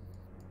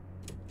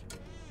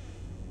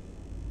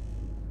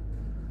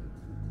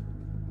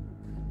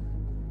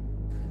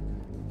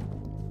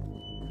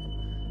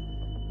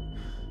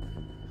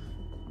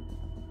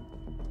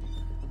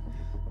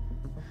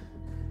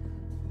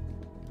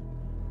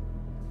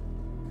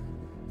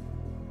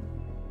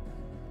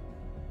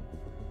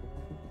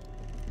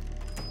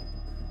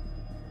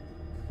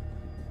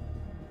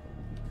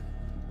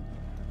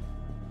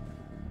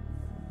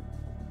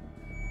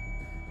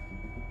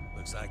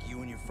 Looks like you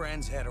and your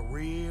friends had a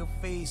real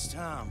feast,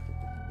 Tom.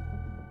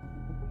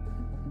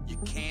 You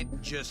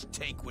can't just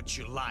take what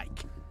you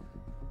like.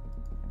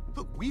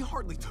 Look, we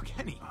hardly took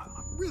any.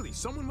 Really,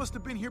 someone must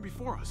have been here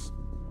before us.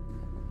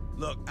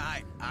 Look,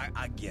 I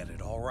get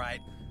it, all right?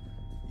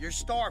 You're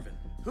starving.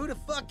 Who the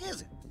fuck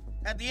is it?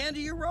 At the end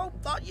of your rope,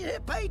 thought you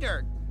hit pay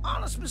dirt.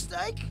 Honest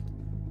mistake.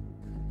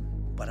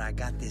 But I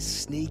got this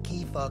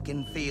sneaky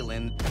fucking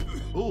feeling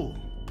Ooh.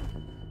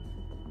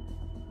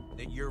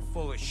 that you're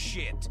full of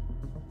shit.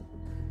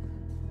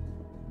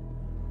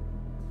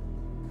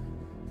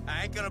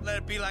 I ain't gonna let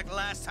it be like the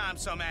last time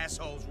some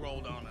assholes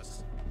rolled on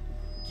us.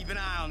 Keep an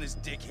eye on this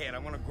dickhead. I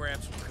wanna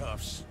grab some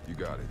cuffs. You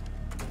got it.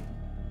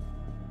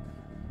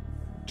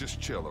 Just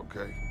chill,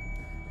 okay?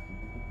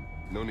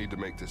 No need to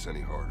make this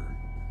any harder.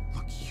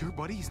 Look, your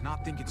buddy's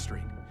not thinking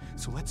straight.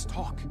 So let's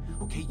talk,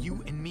 okay?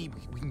 You and me,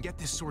 we can get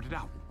this sorted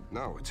out.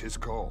 No, it's his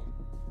call.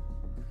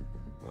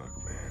 Look,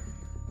 man,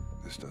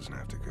 this doesn't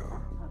have to go.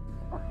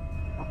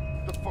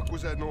 The fuck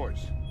was that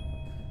noise?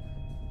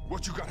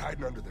 What you got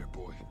hiding under there,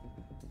 boy?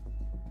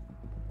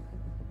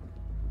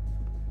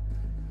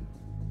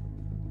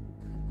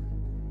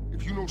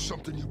 If you know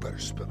something, you better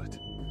spill it.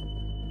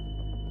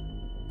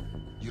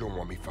 You don't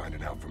want me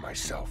finding out for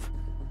myself.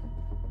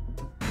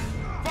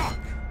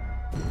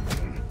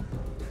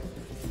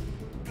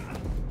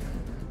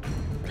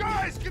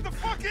 Get the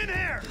fuck in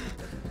here!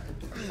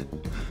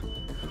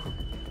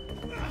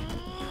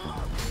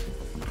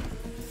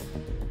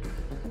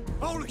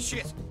 Holy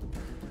shit!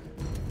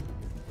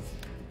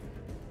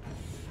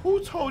 Who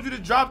told you to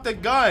drop the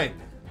gun?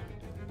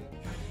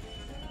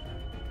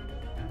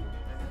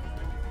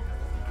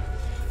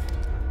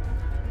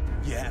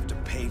 You have to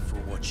pay for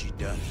what you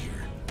done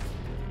here.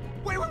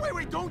 Wait,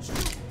 don't you?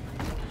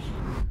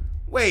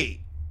 Wait.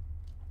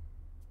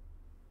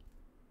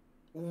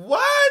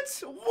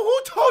 What?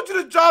 Who told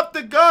you to drop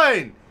the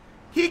gun?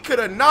 He could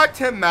have knocked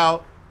him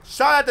out,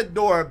 shot at the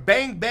door,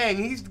 bang, bang,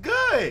 he's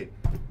good.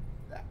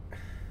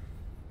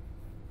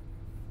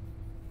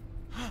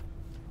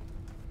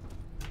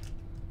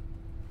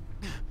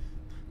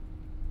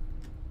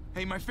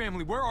 Hey, my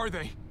family, where are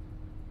they?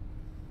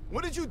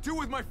 What did you do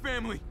with my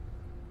family?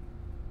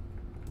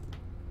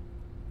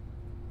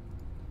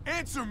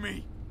 Answer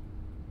me!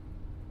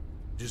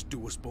 Just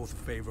do us both a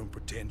favor and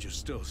pretend you're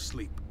still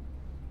asleep.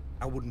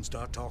 I wouldn't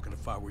start talking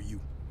if I were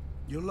you.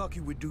 You're lucky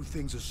we do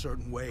things a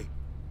certain way.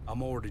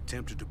 I'm already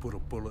tempted to put a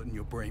bullet in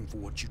your brain for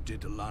what you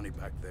did to Lonnie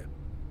back then.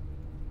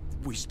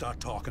 If we start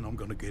talking, I'm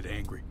gonna get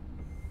angry.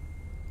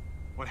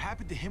 What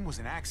happened to him was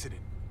an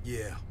accident.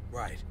 Yeah,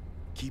 right.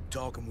 Keep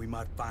talking, we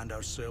might find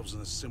ourselves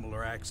in a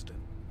similar accident.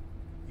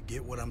 You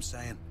get what I'm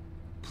saying?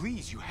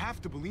 Please, you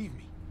have to believe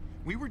me.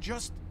 We were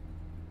just...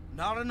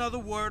 Not another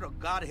word, or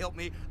God help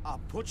me, I'll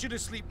put you to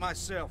sleep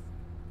myself.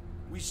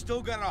 We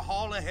still got a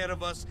haul ahead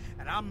of us,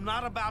 and I'm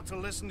not about to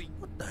listen to you.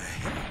 What the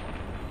hell?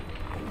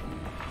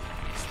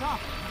 Stop!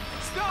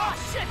 Stop!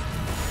 Oh, shit!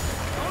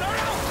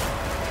 No!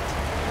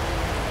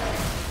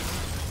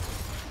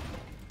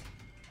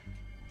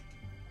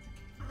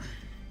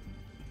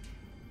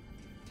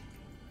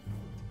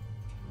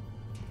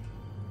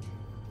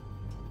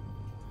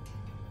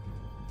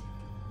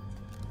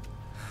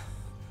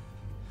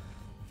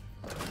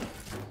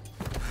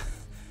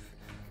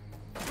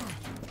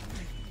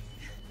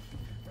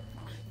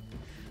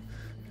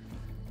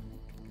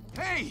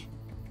 Hey!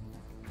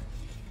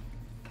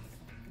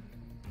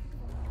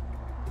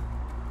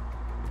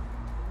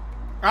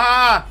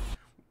 Ah!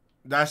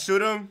 Do I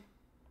shoot him?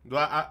 Do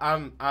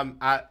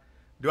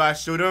do I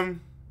shoot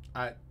him?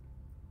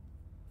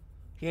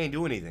 He ain't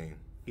do anything.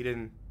 He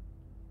didn't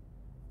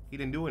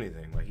do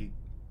anything. Like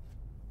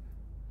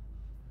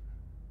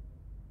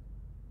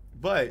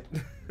but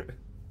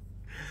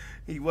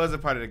he was a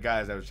part of the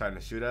guys that was trying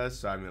to shoot us.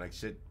 So I mean, like,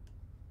 should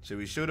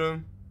we shoot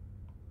him?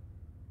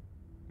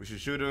 We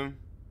should shoot him.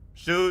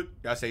 Shoot.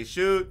 Y'all say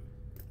shoot.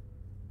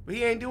 But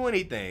he ain't do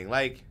anything.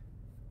 Like,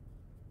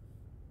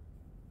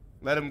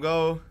 let him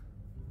go.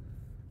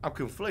 I'm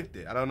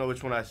conflicted. I don't know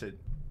which one I should.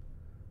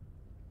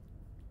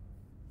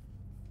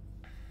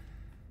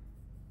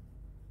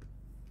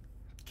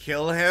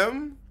 Kill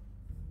him?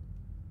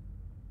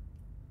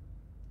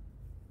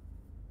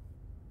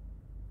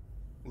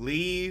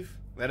 Leave?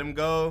 Let him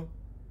go?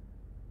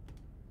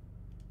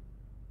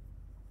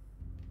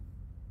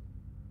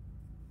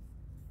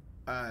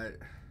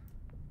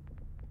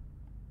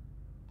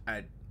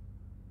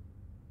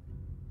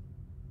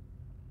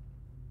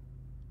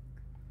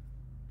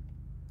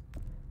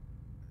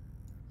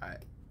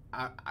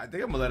 I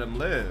think I'm gonna let him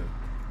live.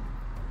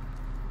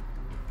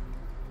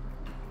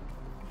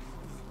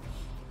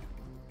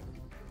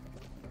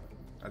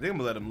 I think I'm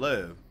gonna let him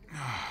live.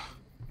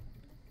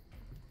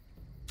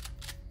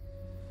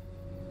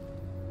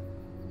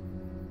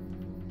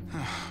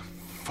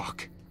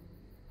 Fuck.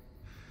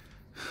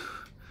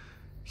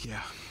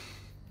 Yeah.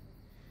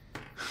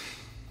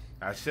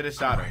 I should have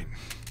shot him.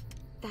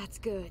 That's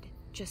good.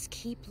 Just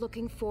keep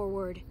looking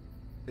forward.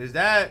 Is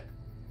that?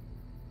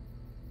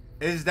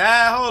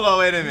 Hold on,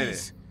 wait a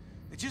minute.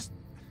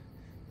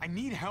 I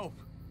need help.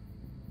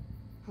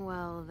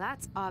 Well,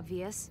 that's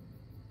obvious.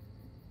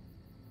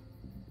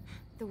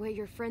 The way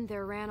your friend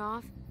there ran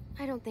off,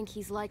 I don't think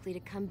he's likely to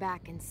come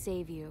back and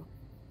save you.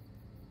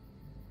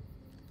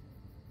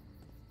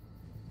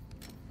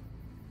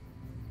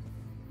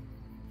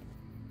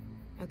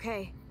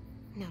 Okay,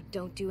 now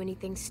don't do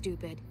anything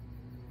stupid.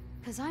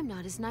 'Cause I'm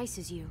not as nice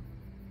as you.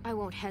 I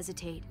won't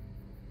hesitate.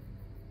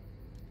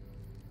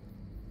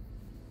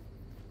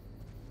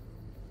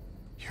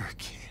 You're a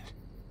kid.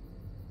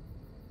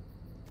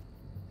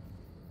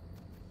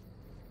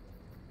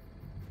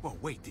 Whoa,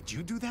 wait, did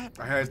you do that?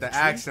 I heard the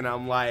accent.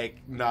 I'm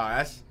like,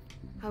 nah,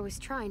 I was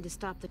trying to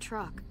stop the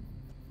truck.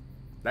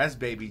 that's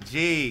baby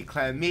G.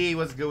 Clammy,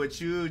 what's good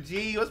with you?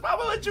 G, what's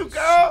mama with you,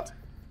 girl? Shit.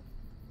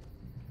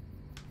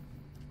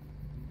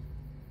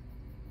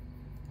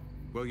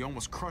 Well, you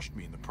almost crushed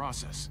me in the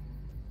process.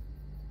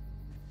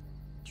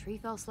 Tree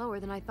fell slower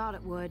than I thought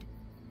it would.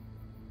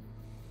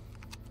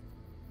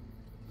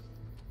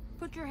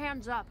 Put your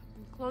hands up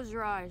and close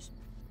your eyes.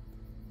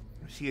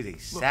 She is a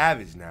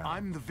savage now.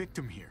 I'm the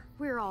victim here.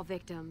 We're all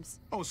victims.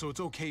 Oh, so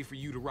it's okay for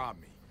you to rob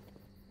me?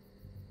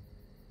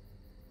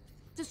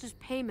 This is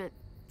payment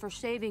for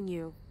saving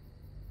you.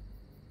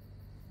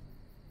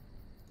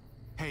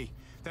 Hey,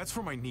 that's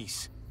for my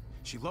niece.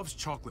 She loves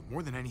chocolate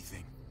more than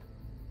anything.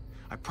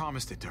 I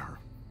promised it to her.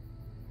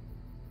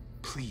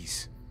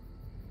 Please.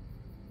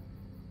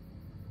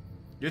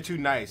 You're too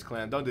nice,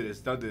 Clem. Don't do this.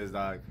 Don't do this,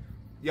 dog.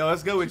 Yo,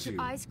 let's go with Keep you.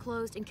 your eyes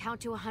closed and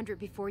count to 100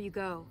 before you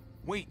go.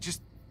 Wait,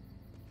 just...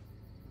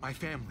 My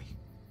family.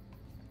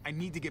 I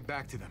need to get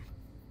back to them.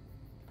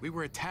 We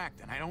were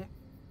attacked, and I don't...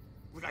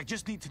 I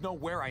just need to know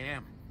where I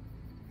am.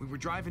 We were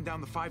driving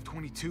down the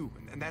 522,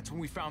 and that's when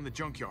we found the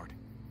junkyard.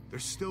 They're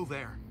still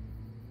there.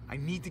 I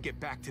need to get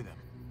back to them.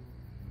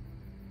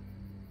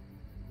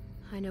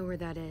 I know where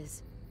that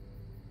is.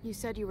 You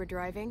said you were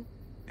driving?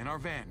 In our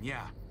van,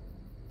 yeah.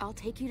 I'll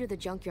take you to the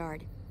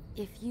junkyard,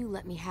 if you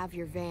let me have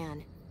your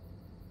van.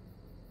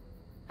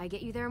 I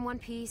get you there in one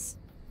piece,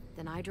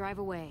 then I drive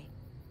away.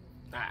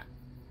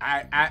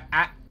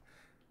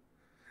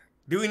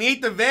 Do we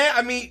need the van?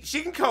 I mean,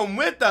 she can come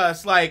with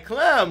us. Like,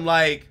 Clem,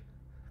 like,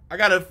 I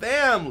got a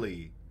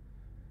family.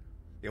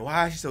 Yeah,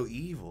 why is she so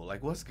evil?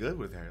 Like, what's good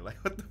with her? Like,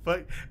 what the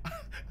fuck?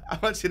 I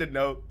want you to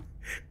know.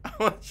 I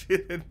want you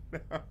to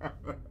know.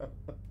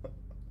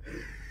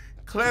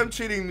 Clem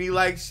treating me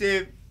like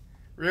shit.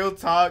 Real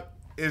talk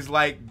is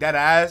like dead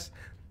ass.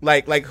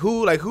 Like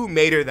who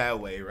made her that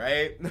way,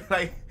 right?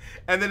 Like,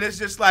 and then it's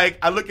just like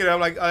I look at her, I'm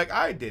like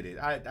I did it.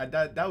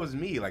 That was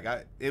me. Like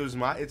it's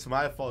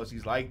my fault.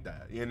 She's like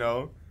that, you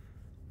know.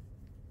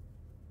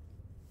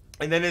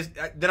 And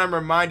then I'm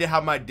reminded how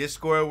my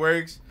Discord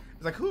works.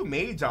 It's like, who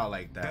made y'all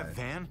like that? That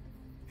van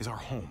is our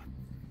home.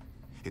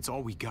 It's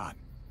all we got.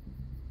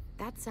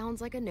 That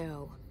sounds like a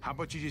no. How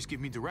about you just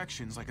give me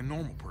directions like a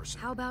normal person?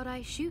 How about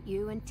I shoot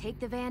you and take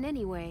the van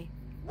anyway?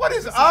 What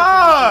is This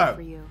up?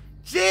 for you.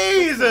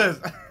 Jesus!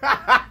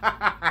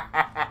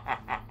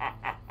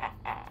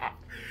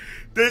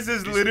 This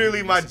is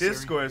literally my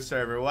Discord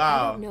server. I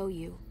Wow. don't know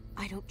you.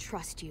 I don't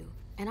trust you.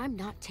 And I'm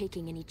not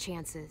taking any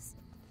chances.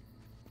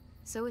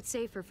 So it's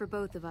safer for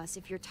both of us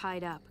if you're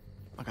tied up.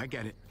 Look, I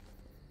get it.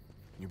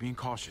 You're being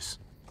cautious.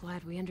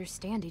 Glad we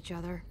understand each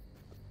other.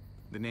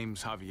 The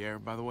name's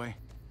Javier, by the way.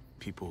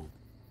 People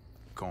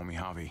call me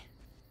Javi.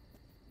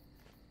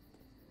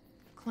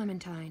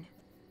 Clementine.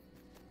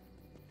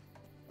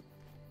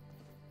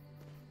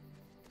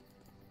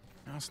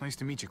 Oh, it's nice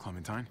to meet you,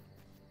 Clementine.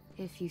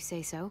 If you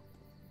say so.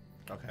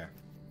 Okay.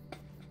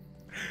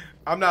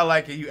 I'm not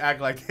liking you act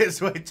like this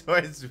way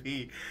towards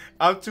me.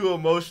 I'm too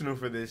emotional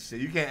for this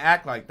shit. You can't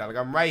act like that. Like,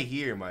 I'm right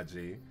here, my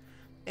G.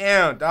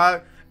 Damn,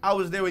 dog. I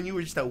was there when you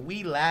were just a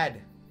wee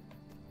lad.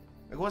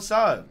 Like, what's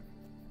up?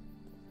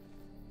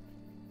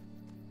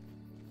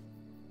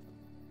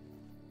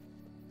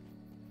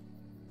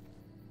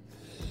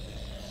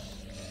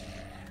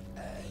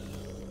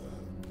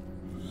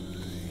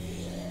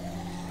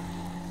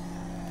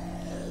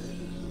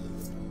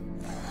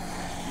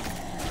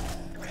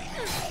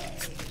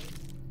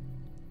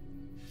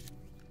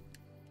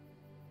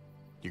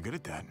 You're good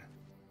at that.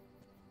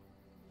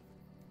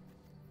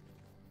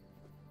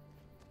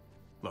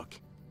 Look,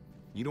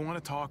 you don't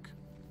want to talk?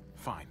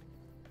 Fine.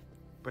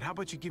 But how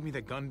about you give me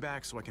that gun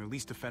back so I can at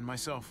least defend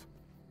myself?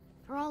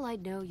 For all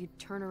I'd know, you'd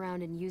turn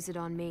around and use it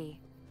on me.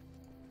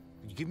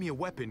 You give me a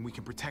weapon, we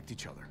can protect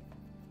each other.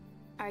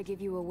 I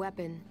give you a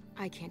weapon,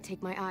 I can't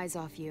take my eyes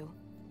off you.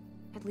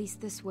 At least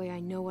this way I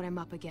know what I'm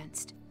up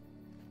against.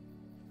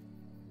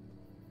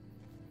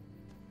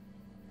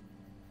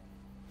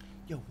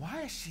 Yo,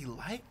 why is she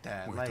like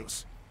that?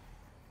 Muertos.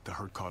 The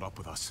herd caught up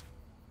with us.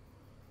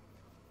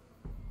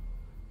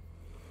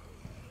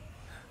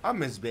 I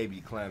miss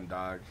baby Clem,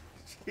 dog.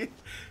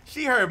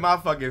 She hurt my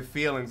fucking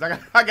feelings.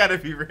 I gotta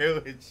be real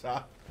with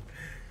y'all.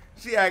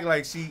 She act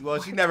like she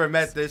never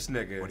met this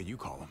nigga. What do you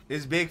call them?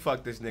 It's big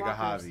fuck this nigga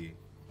Walkers. Javi.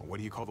 Or what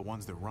do you call the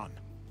ones that run?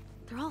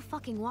 They're all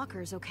fucking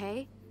walkers,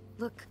 okay?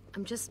 Look,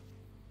 I'm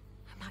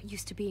not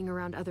used to being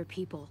around other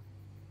people.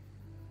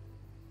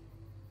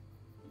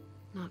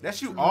 Not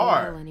Yes, you for a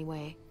are. while,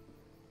 anyway.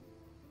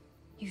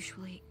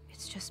 Usually,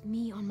 it's just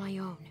me on my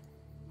own.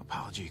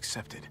 Apology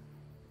accepted.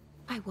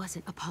 I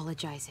wasn't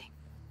apologizing.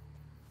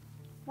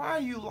 Why are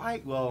you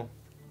like, well,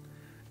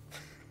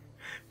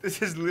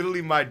 this is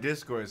literally my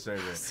Discord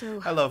server. So,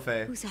 hello,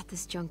 Faye. who's at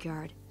this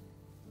junkyard?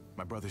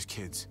 My brother's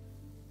kids.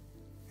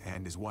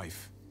 And his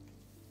wife.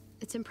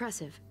 It's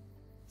impressive,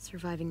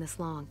 surviving this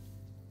long.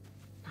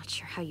 Not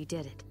sure how you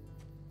did it.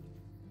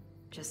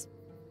 Just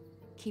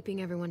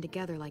keeping everyone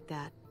together like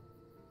that.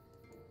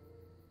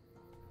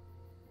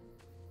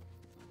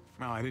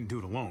 Well, I didn't do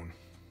it alone.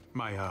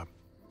 My,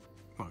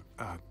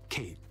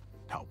 Kate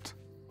helped.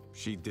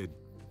 She did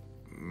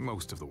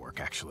most of the work,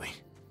 actually.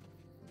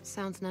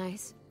 Sounds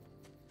nice.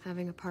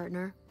 Having a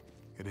partner.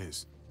 It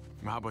is.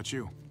 How about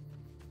you?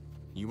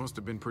 You must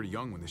have been pretty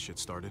young when this shit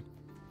started.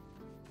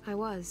 I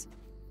was.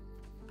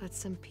 But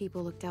some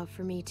people looked out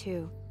for me,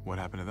 too. What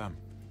happened to them?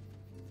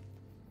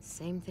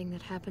 Same thing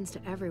that happens to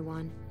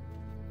everyone.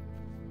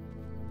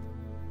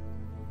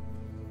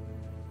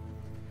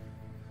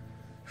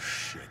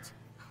 Shit.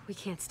 We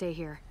can't stay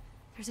here.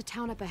 There's a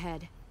town up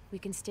ahead. We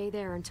can stay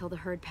there until the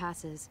herd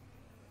passes.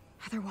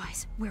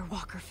 Otherwise, we're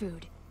walker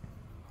food.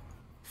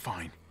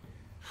 Fine.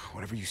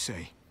 Whatever you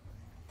say.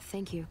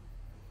 Thank you.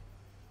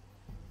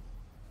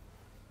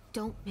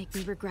 Don't make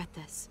me regret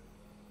this.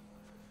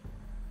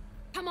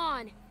 Come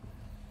on!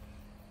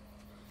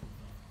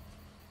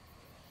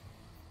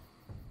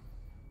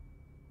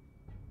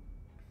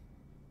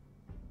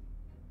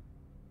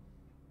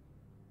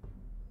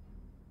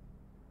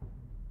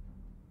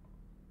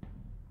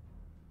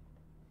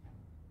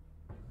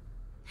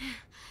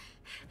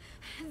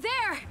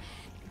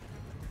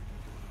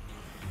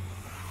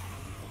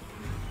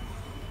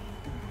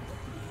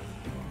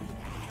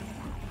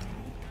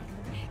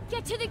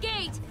 Get to the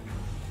gate!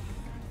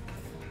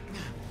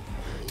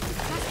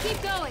 Just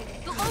keep going.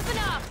 They'll open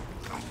up!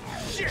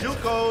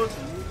 Jukos!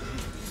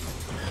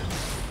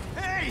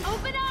 Hey!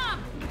 Open up!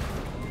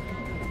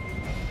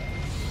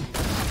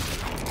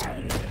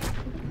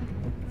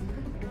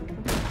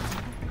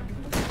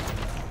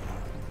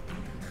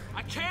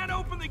 I can't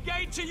open the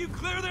gate till you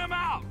clear them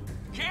out!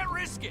 Can't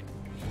risk it!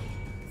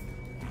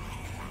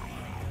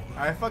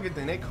 I fucking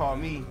think they call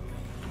me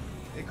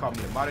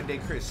the modern day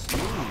Chris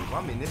Smooth.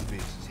 I'm in this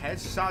bitch.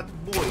 Headshot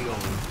boy on.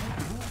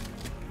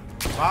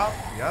 Pop,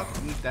 yep,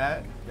 need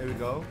that. There we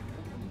go.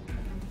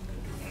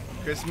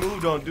 Chris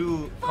Smooth don't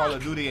do Call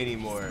of Duty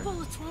anymore.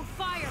 Bullets won't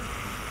fire!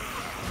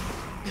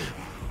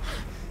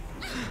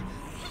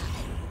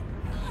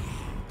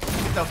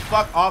 Get the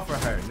fuck off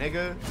of her,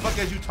 nigga. Fuck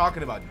is you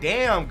talking about?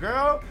 Damn,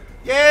 girl.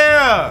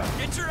 Yeah!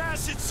 Get your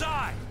ass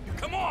inside!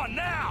 Come on,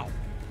 now!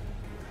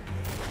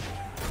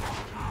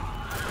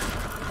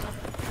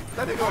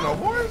 That nigga on a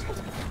horse?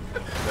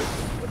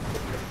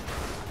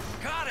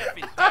 God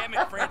effing damn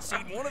it,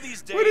 Francine. One of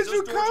these days, Where did those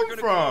you doors are come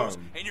gonna from? close,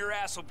 and your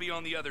ass will be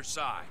on the other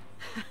side.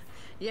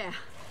 Yeah,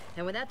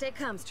 and when that day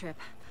comes, Trip,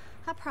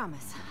 I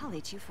promise I'll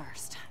eat you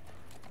first.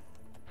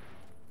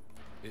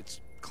 It's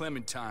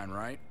Clementine,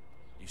 right?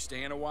 You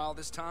staying a while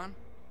this time?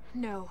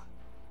 No.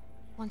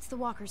 Once the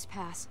walkers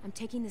pass, I'm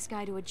taking this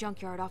guy to a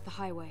junkyard off the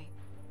highway.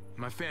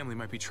 My family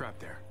might be trapped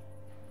there,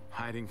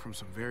 hiding from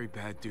some very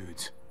bad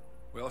dudes.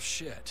 Well,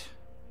 shit.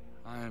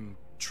 I'm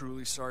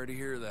truly sorry to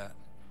hear that.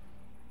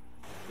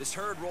 This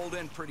herd rolled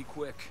in pretty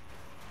quick.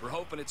 We're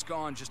hoping it's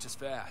gone just as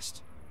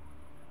fast.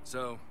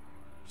 So,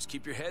 just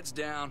keep your heads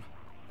down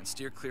and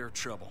steer clear of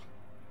trouble.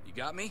 You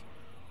got me?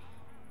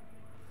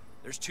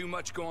 There's too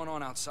much going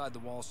on outside the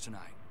walls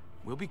tonight.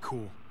 We'll be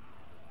cool.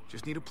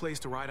 Just need a place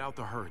to ride out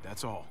the herd,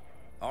 that's all.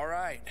 All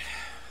right.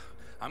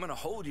 I'm gonna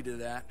hold you to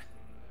that.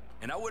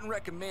 And I wouldn't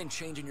recommend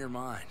changing your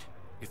mind.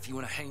 If you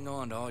want to hang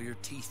on to all your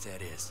teeth,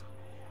 that is.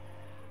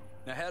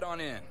 Now head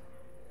on in.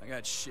 I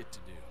got shit to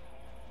do.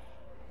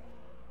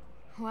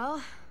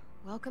 Well,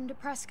 welcome to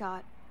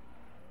Prescott.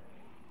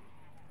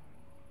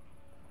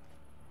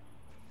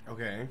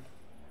 Okay.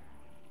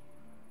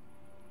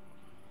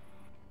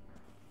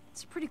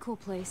 It's a pretty cool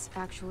place,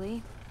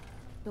 actually.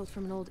 Built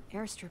from an old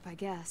airstrip, I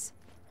guess.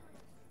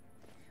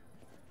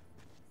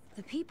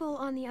 The people,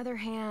 on the other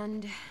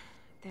hand,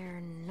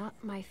 they're not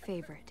my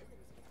favorite.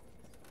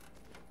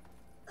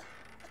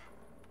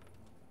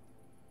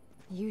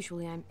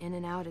 Usually I'm in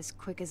and out as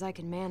quick as I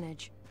can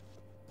manage.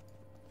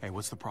 Hey,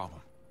 what's the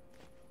problem?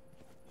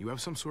 You have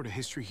some sort of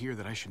history here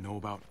that I should know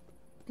about?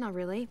 Not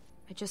really.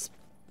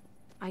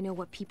 I know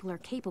what people are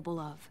capable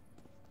of.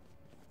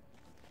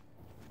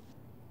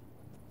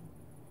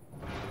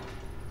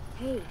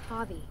 Hey,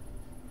 Javi.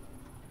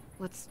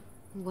 What's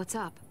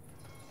up?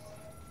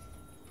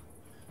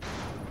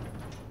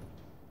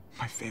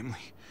 My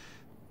family.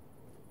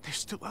 They're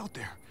still out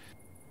there.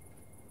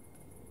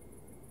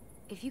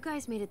 If you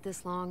guys made it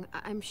this long,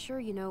 I'm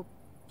sure you'll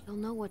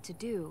know what to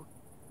do.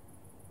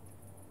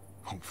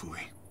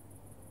 Hopefully.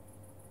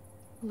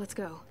 Let's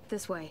go.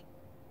 This way.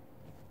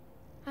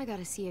 I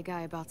gotta see a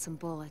guy about some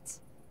bullets.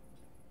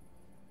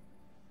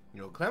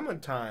 You know,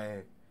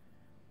 Clementine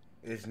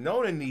is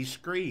known in these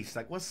streets.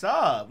 Like, what's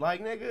up?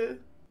 Like, nigga.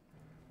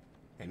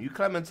 And you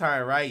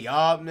Clementine, right?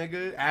 Y'all,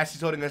 nigga.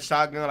 Ashley's holding a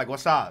shotgun. Like,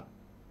 what's up?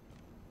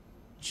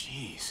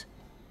 Jeez.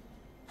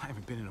 I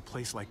haven't been in a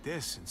place like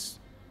this since...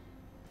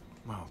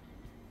 well,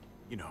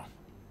 you know.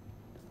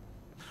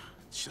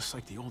 It's just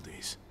like the old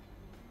days.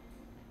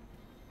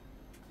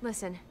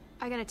 Listen,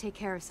 I gotta take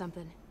care of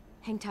something.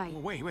 Hang tight.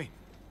 Well, wait.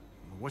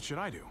 What should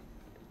I do?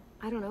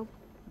 I don't know.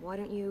 Why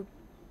don't you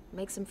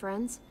make some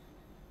friends?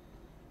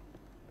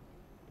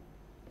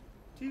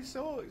 She's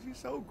so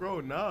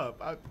grown up.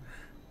 I'm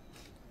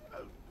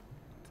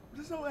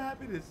just so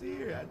happy to see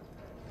her.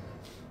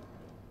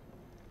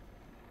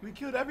 We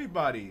killed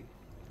everybody.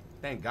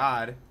 Thank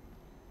God.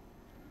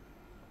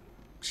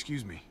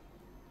 Excuse me.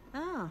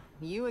 Oh,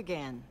 you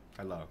again.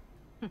 Hello.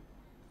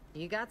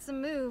 You got some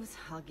moves,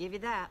 I'll give you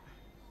that.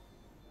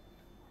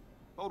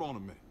 Hold on a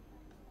minute.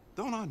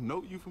 Don't I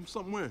know you from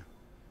somewhere?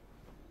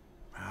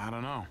 I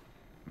don't know.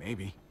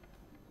 Maybe.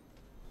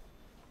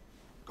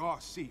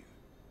 Garcia.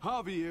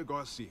 Javier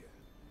Garcia.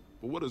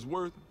 For what it's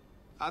worth,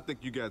 I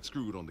think you got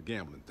screwed on the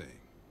gambling thing.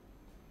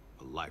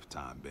 A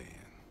lifetime ban.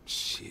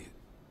 Shit.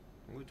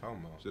 What are we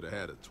talking about? Should have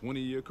had a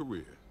 20-year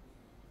career.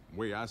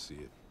 Way I see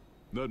it,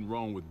 nothing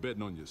wrong with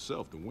betting on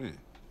yourself to win.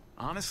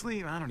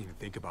 Honestly, I don't even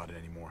think about it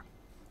anymore.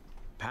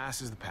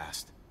 Past is the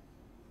past.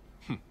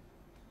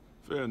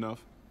 Fair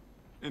enough.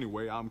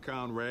 Anyway, I'm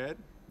Conrad.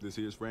 This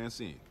here's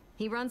Francine.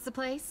 He runs the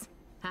place.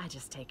 I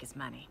just take his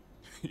money.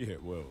 Yeah,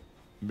 well,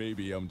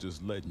 maybe I'm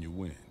just letting you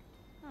win.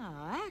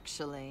 Oh,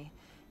 actually,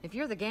 if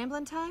you're the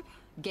gambling type,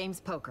 game's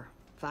poker.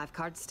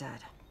 5-card stud.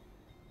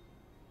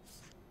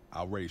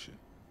 I'll race you.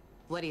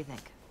 What do you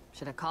think?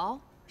 Should I call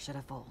or should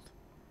I fold?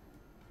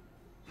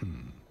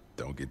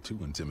 Don't get too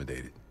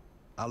intimidated.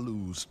 I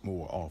lose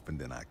more often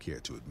than I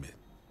care to admit.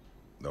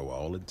 Though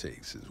all it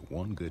takes is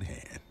one good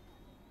hand.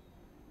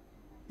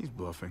 He's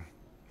bluffing.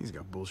 He's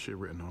got bullshit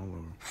written all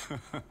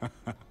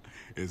over.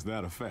 Is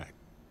that a fact?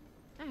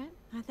 All right,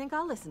 I think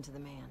I'll listen to the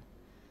man.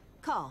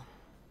 Call.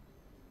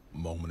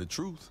 Moment of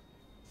truth.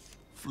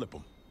 Flip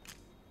 'em.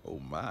 Oh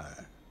my.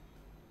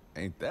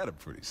 Ain't that a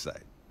pretty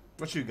sight?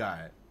 What you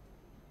got?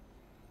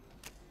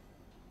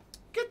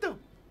 Get the...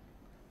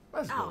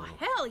 Let's go. Oh,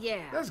 hell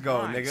yeah. Let's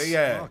go, Nice. nigga.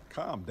 Yeah. Oh,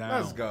 calm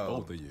down, Let's go.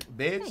 both of you.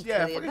 Bitch. Hey,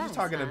 Yeah, kill fuck your is you bells,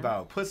 talking son.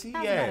 about? Pussy?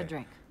 How's Yeah. about a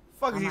drink?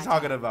 Fuck On is you my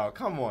talking tab. about?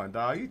 Come on,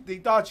 dog. You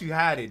thought you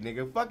had it,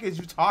 nigga. Fuck is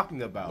you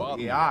talking about? Bottom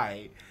Yeah, of it.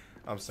 alright.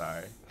 I'm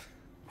sorry.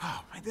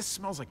 Wow, man, this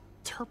smells like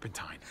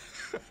turpentine.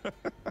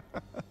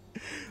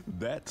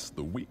 That's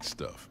the weak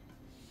stuff.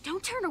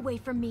 Don't turn away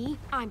from me.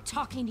 I'm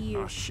talking to you.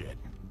 Oh, shit.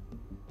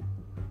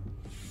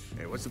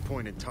 Hey, what's the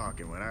point in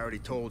talking when I already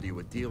told you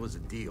a deal is a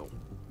deal?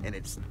 And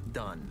it's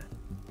done.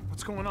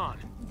 What's going on?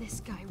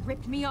 This guy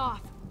ripped me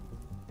off.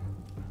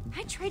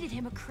 I traded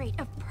him a crate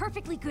of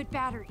perfectly good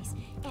batteries,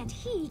 and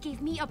he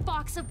gave me a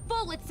box of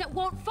bullets that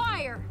won't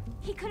fire.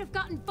 He could have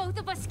gotten both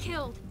of us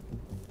killed.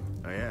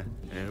 Oh yeah?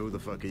 And who the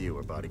fuck are you,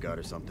 a bodyguard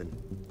or something?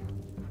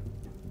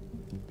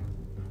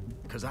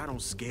 Cause I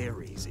don't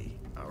scare easy,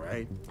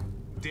 alright?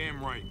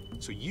 Damn right.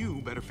 So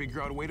you better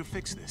figure out a way to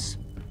fix this.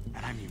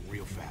 And I mean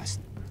real fast.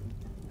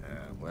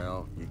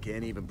 Well, you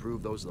can't even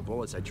prove those are the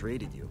bullets I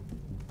traded you.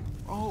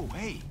 Oh,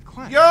 hey,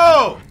 Clem.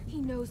 Yo! He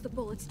knows the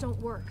bullets don't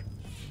work.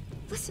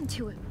 Listen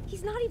to him.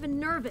 He's not even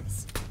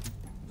nervous.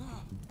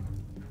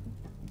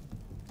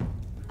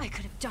 I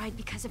could have died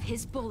because of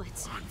his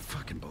bullets.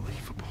 Unfucking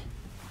believable.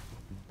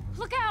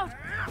 Look out!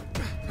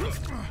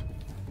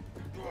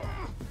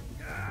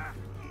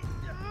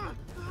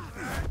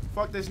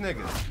 Fuck this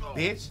nigga.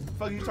 Bitch.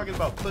 Fuck you talking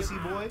about, pussy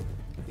boy?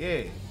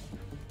 Yeah.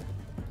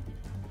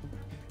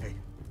 Hey,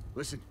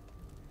 listen.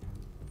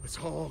 Let's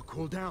all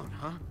cool down,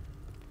 huh?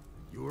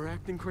 You were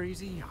acting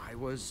crazy, I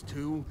was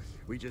too.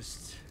 We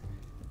just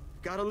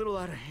got a little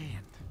out of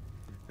hand.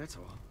 That's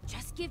all.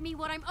 Just give me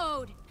what I'm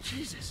owed.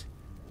 Jesus.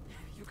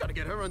 You gotta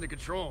get her under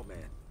control, man.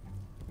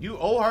 You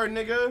owe her,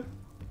 nigga?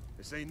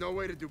 This ain't no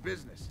way to do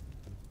business.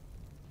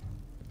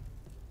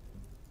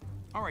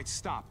 All right,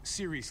 stop.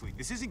 Seriously,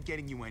 this isn't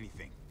getting you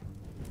anything.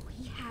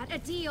 We had a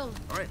deal.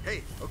 All right,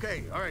 hey,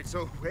 okay, all right,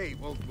 so, hey,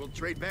 we'll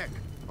trade back.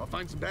 I'll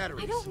find some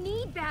batteries. I don't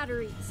need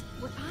batteries.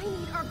 What I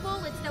need are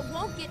bullets that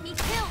won't get me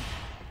killed.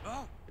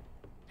 Oh.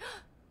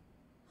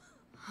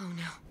 Oh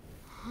no.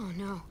 Oh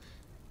no.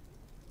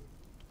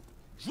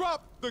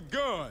 Drop the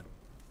gun!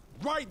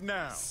 Right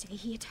now! Say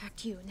he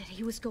attacked you and that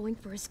he was going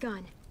for his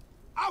gun.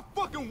 I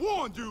fucking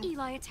warned you!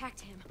 Eli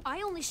attacked him.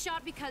 I only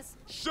shot because...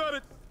 Shut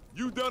it!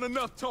 You done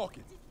enough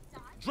talking.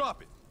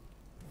 Drop it.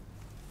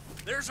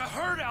 There's a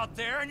herd out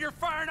there and you're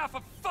firing off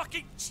a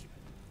fucking...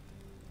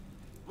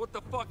 What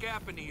the fuck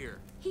happened here?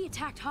 He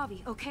attacked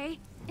Javi, okay?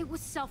 It was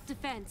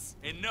self-defense.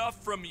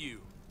 Enough from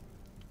you.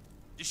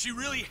 Does she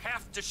really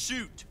have to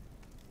shoot?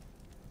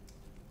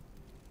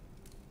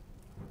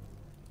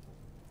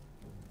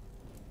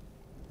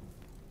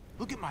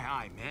 Look at my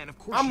eye, man. Of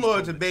course. I'm she's loyal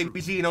telling to the Baby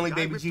truth. G and only Guy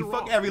Baby ripped G. her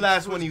Fuck off. every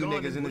last He one of you was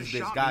gone niggas in and this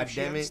would've bitch. shot me God if she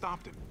damn hadn't it.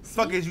 stopped him.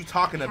 Fuck is you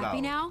talking Happy about?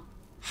 now?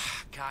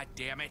 God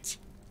damn it.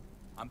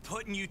 I'm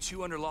putting you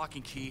two under lock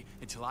and key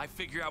until I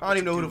figure out I what don't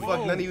even know to who do. the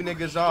fuck none of you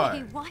niggas are.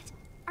 Hey, what?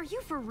 Are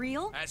you for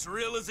real? As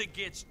real as it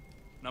gets.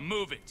 Now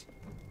move it.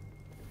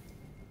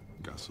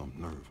 Got some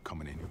nerve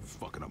coming in here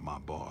fucking up my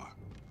bar.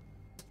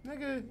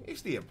 Nigga,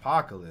 it's the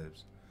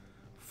apocalypse.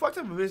 What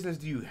type of business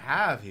do you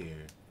have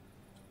here?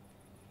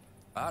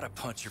 I'd have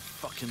punched your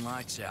fucking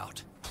lights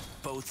out.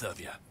 Both of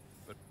you.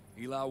 But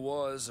Eli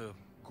was a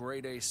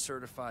grade A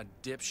certified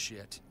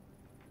dipshit.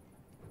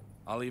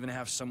 I'll even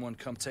have someone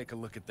come take a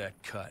look at that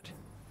cut.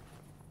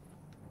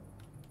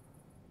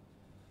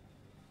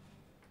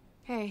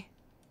 Hey,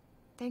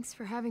 thanks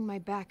for having my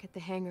back at the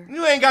hangar.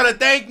 You ain't gotta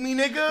thank me,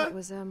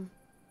 nigga.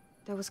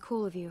 That was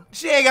cool of you.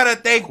 She ain't gotta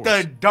thank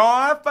the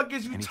Dawn. Fuck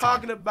is you Anytime.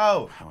 talking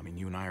about? Hell, I mean,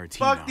 you and I are a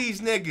team Fuck now.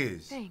 these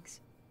niggas. Thanks.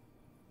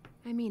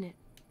 I mean it.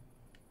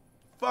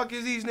 Fuck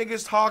is these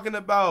niggas talking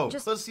about?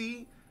 Just-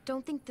 Pussy.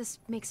 Don't think this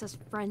makes us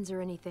friends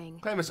or anything.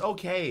 Claim it's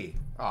okay.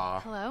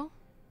 Aw. Hello?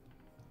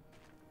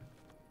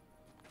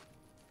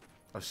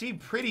 Oh, she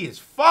pretty as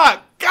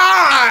fuck.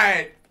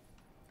 God!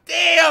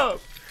 Damn!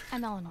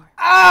 I'm Eleanor.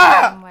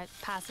 Ah! I'm what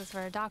passes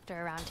for a doctor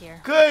around here.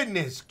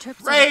 Goodness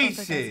Trips over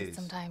visits gracious.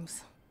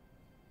 sometimes.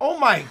 Oh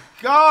my I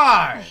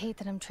god! hate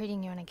that I'm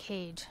treating you in a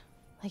cage.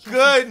 Like you're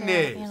some feral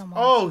Goodness! animal.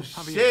 Oh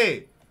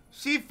shit!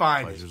 She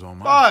fine as Pleasure's all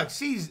mine. fuck.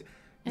 She's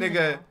Anyhow.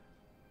 nigga.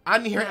 I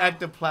need her Now,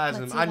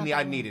 ectoplasm. let's see I about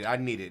that need it. I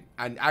need it.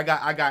 I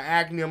got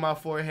acne on my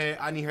forehead.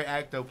 I need her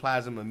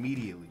ectoplasm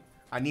immediately.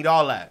 I need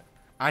all that.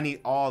 I need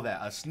all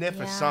that. A sniff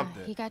or Yeah,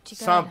 something. he got you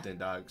good. Something,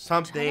 dog. Try to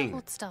Something.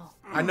 hold still.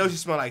 I know she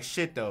smell like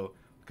shit though,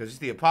 cause it's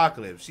the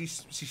apocalypse. She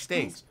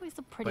stinks. Always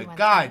the pretty But ones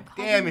god that cause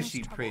damn the is most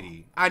she trouble.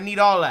 pretty. I need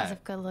all As that.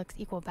 if good looks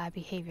equal bad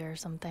behavior or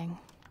something.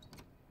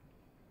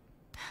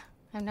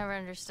 I've never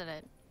understood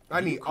it.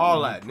 I need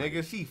all that,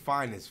 nigga. She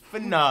fine as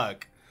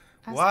finug.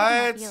 I was What?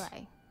 thinking about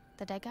Eli,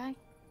 the dead guy.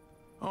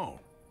 Oh,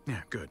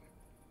 yeah, good.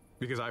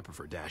 Because I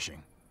prefer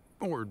dashing.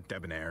 Or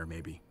debonair,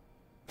 maybe.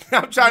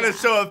 I'm trying to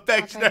show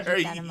affection to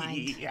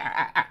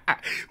her.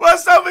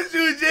 What's up with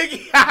you,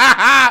 Jiggy?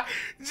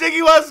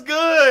 Jiggy, what's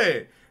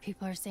good?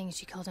 People are saying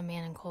she killed a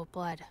man in cold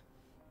blood.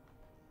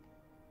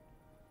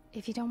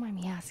 If you don't mind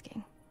me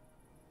asking,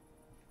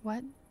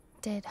 what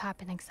did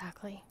happen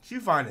exactly? She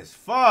fine as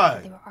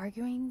fuck. They were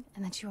arguing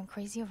and then she went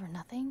crazy over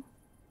nothing?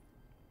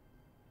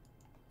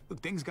 Look,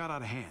 things got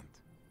out of hand.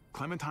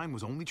 Clementine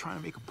was only trying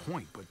to make a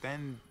point, but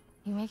then...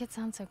 You make it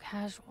sound so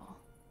casual.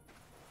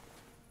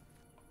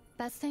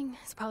 Best thing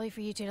is probably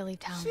for you two to leave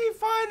town. She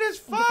fine as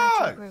And get back to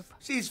your fuck. group.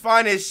 She's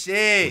fine as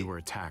shit. We were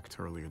attacked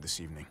earlier this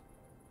evening.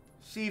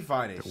 She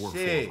fine as There were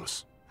shit. 4 of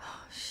us.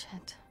 Oh,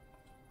 shit.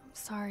 I'm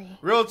sorry.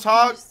 Real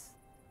talk.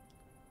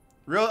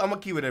 Real, I'm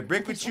gonna keep it a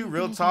brick with you.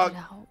 Real talk.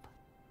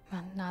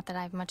 Not that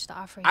I have much to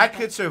offer you. I but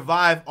could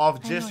survive off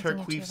I know just a her thing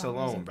or two queefs about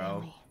alone, losing bro.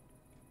 family.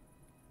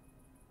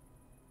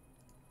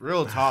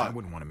 Real I talk.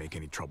 wouldn't want to make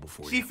any trouble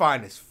for She you.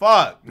 fine as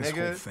fuck, This whole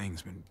nigga.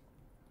 thing's been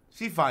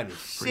She fine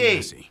as pretty shit.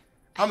 messy.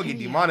 I'm gonna get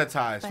hear ya,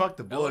 demonetized. but- Fuck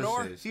the Eleanor?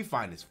 bullshit. She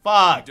fine as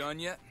fuck. You done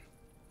yet?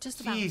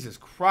 Just about. Jesus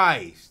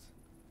Christ.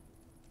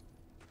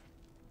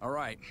 All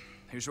right,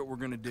 here's what we're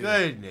gonna do.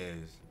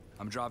 Goodness.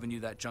 I'm driving you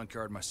that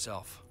junkyard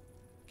myself.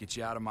 Get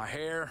you out of my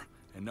hair,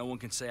 and no one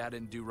can say I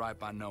didn't do right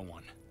by no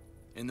one.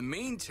 In the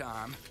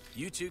meantime,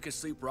 you two can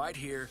sleep right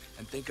here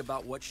and think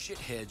about what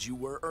shitheads you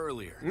were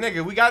earlier.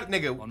 Nigga, we got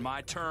nigga. On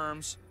my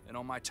terms and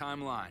on my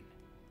timeline.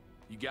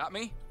 You got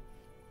me?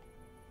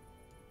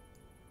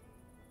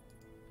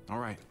 All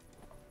right.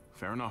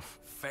 Fair enough.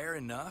 Fair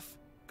enough.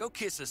 Go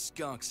kiss a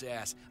skunk's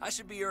ass. I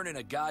should be earning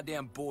a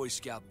goddamn Boy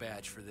Scout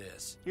badge for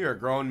this. You're a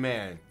grown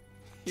man.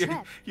 You're,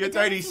 Trev, you're it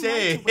doesn't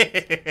seem right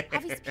to 36.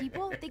 All these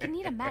people, they can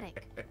need a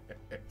medic.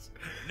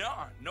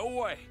 Nah, no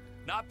way.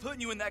 Not putting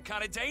you in that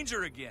kind of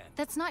danger again.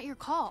 That's not your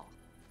call.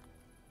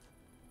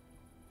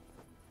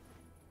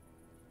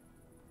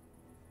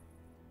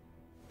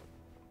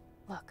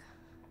 Look,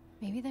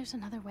 maybe there's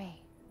another way.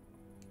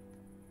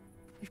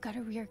 We've got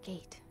a rear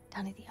gate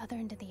down at the other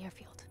end of the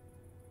airfield.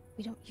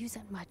 We don't use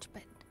it much,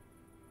 but,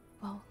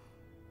 well,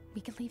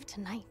 we could leave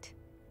tonight.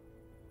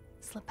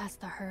 Slip past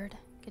the herd,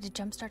 get a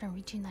jump start on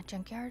reaching that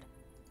junkyard.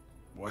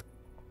 What?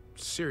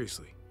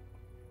 Seriously?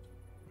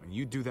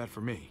 You do that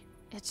for me.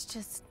 It's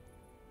just,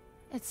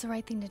 it's the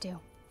right thing to do.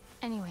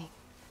 Anyway,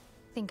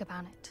 think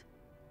about it.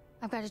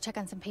 I've got to check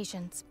on some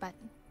patients, but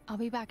I'll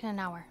be back in an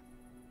hour.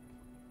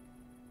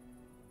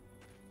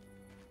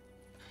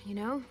 You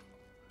know,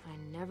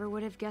 I never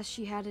would have guessed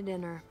she had it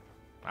in her.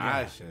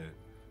 Ah, shit.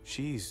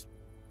 She's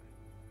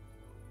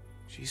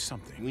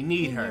something. We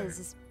need Thing her.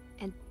 is,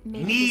 and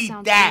maybe this Need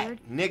sounds that, weird,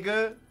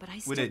 nigga. but I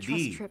With still a trust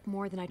D. Tripp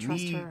more than I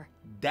trust Need her.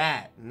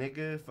 that,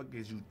 nigga. Fuck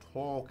is you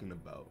talking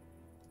about?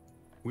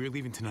 We're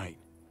leaving tonight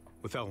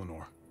with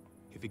Eleanor.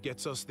 If it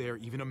gets us there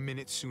even a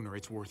minute sooner,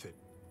 it's worth it.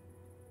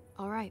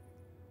 All right,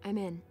 I'm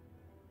in.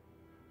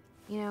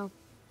 You know,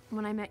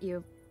 when I met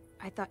you,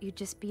 I thought you'd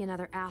just be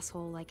another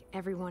asshole like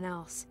everyone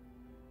else.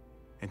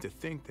 And to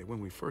think that when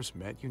we first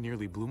met, you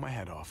nearly blew my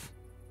head off.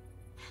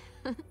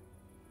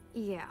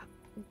 Yeah,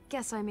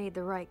 guess I made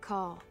the right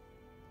call.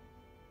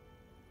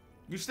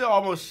 You still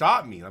almost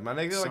shot me. Like, my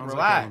nigga, like, Sounds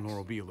relax. Eleanor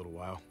will be a little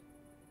while.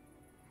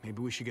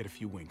 Maybe we should get a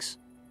few winks.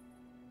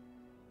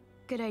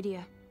 Good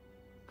idea.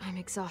 I'm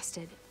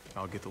exhausted.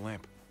 I'll get the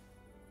lamp.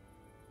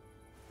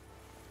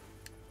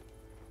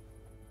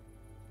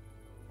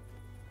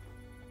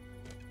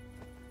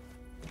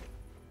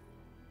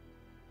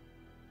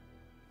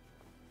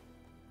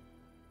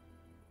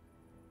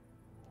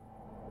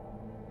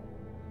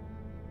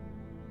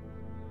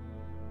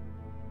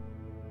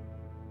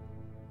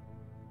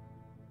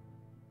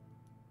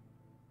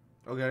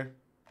 Okay.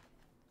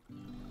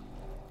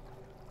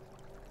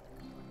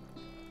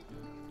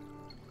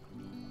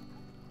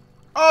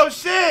 Oh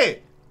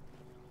shit!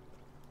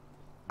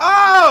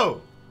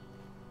 Oh!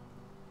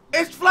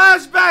 It's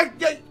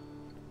flashback.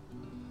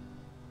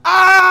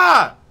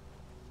 Ah!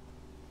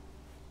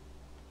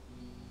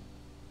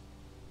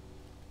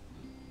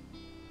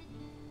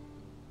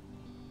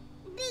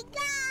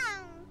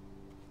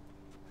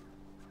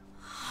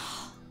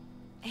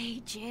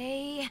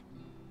 AJ.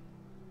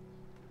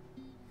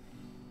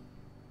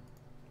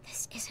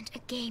 This isn't a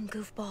game,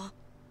 goofball.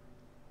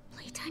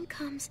 Playtime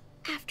comes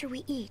after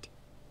we eat.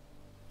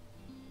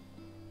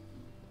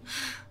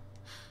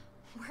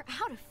 We're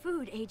out of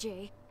food,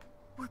 AJ.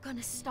 We're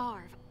gonna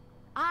starve.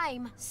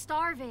 I'm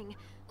starving.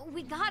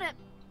 We gotta...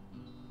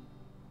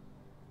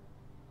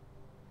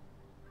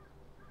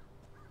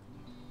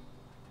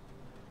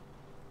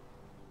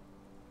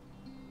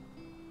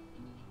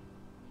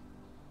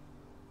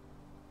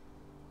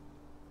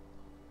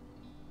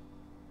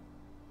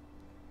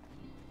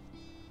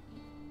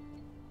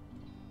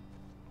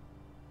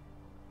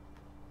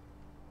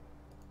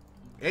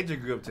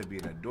 AJ grew up to be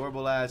an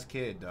adorable ass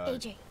kid, dog.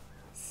 AJ,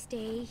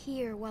 stay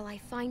here while I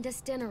find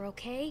us dinner,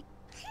 okay?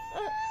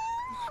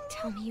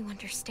 Tell me you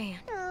understand.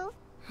 No.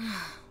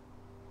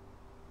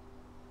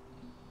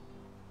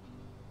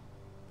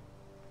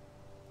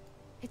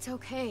 It's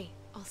okay.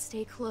 I'll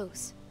stay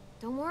close.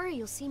 Don't worry,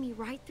 you'll see me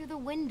right through the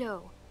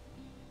window.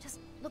 Just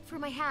look for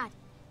my hat.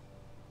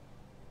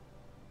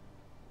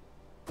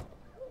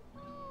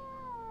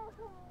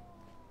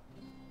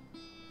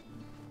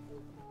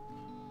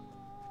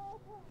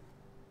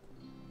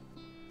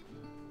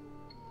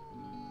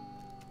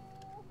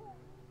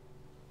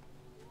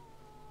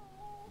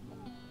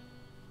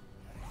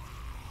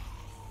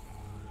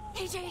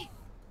 AJ!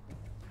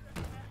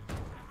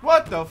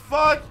 What the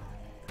fuck?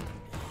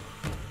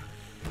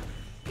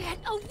 Get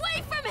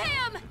away from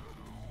him!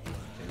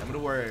 Okay, I'm gonna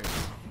worry.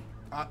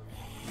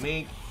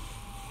 Mink.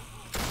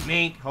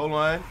 Mink, hold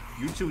on.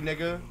 You too,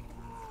 nigga.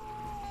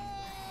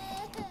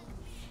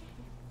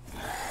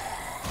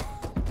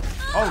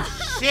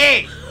 Oh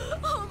shit!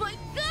 Oh my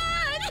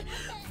god!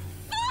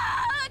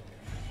 Fuck!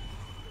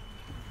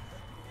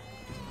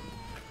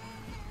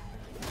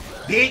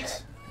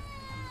 Bitch!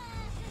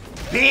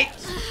 Bitch!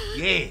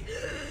 Yeah.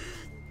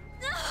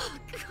 Oh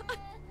god.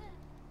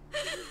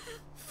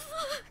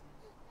 Fuck.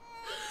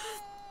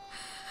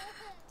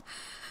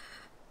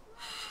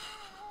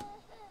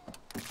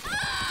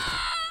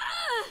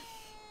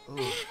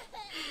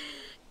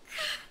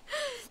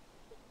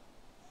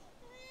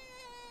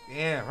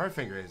 Damn, her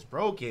finger is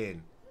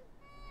broken.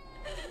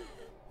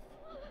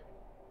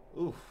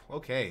 Oof,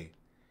 okay.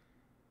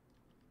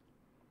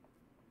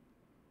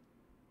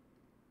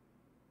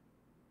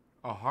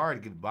 A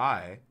hard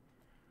goodbye.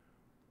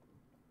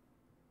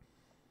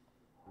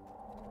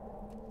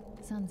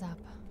 Sun's up.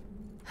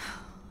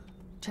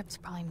 Chip's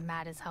probably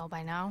mad as hell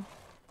by now.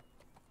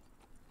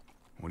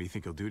 What do you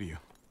think he'll do to you?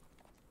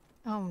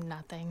 Oh,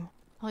 nothing.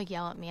 He'll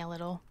yell at me a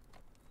little.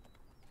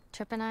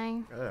 Chip and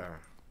I,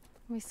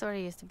 we sort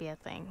of used to be a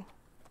thing.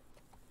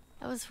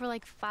 It was for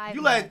like 5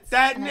 You minutes. let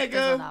that and it nigga?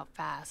 fizzled out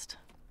fast.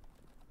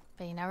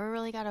 But he never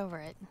really got over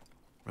it.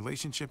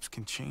 Relationships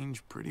can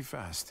change pretty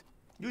fast.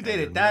 You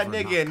dated that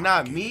nigga and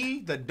not me?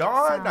 The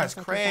Dawn? That's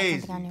Sounds like you've got crazy.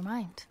 something on your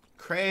mind.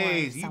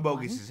 Crazy. Or You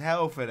bogus someone. as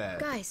hell for that.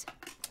 Guys,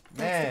 that's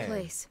Man, the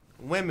place.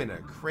 women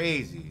are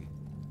crazy.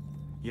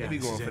 Yeah, they be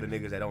this going is for it. the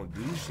niggas that don't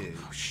do shit.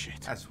 Oh, shit.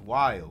 That's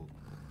wild.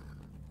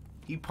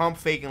 He pump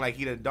faking like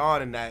he the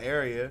Dawn in that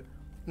area.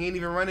 He ain't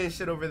even running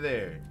shit over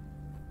there.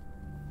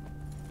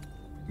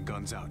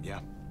 Guns out,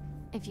 yeah?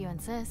 If you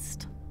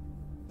insist.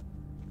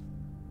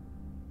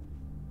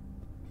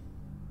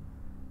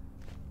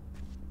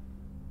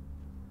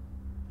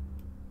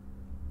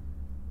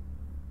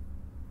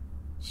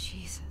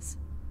 Jesus.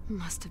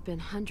 Must have been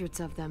hundreds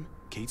of them.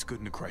 Kate's good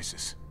in a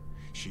crisis.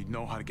 She'd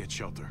know how to get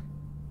shelter.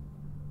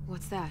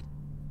 What's that?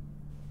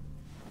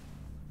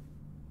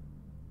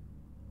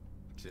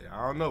 Shit,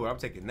 I don't know, but I'm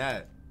taking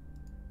that.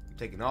 I'm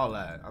taking all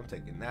that. I'm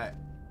taking that.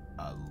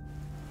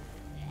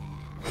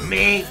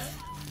 Me.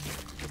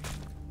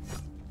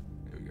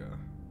 There we go.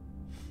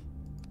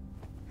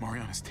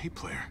 Mariana's tape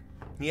player.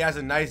 He has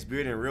a nice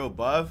beard and real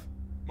buff.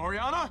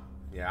 Mariana?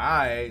 Yeah,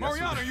 alright.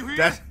 Mariana, you here?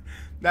 That's,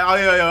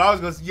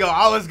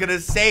 I was gonna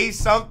say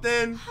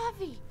something.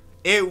 Javi.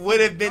 It would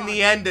have been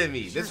the end of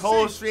me. This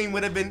whole stream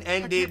would have been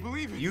ended.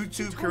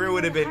 YouTube career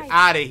would have been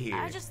out of here.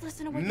 I just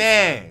listened to what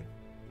Man.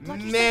 Block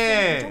yourself in and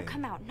Man. don't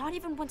come out. Not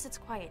even once it's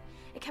quiet.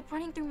 It kept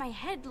running through my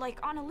head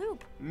like on a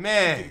loop.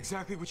 Man. You did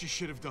exactly what you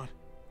should have done.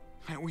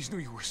 I always knew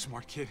you were a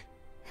smart kid.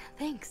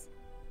 Thanks.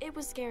 It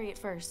was scary at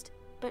first,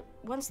 but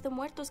once the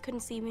muertos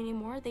couldn't see me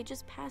anymore, they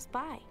just passed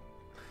by.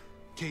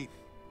 Kate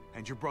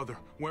and your brother,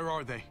 where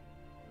are they?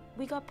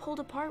 We got pulled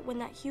apart when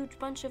that huge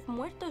bunch of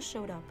muertos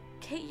showed up.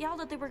 Kate yelled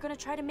that they were gonna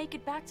try to make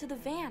it back to the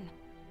van.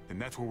 Then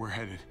that's where we're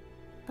headed.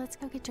 Let's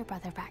go get your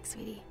brother back,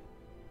 sweetie.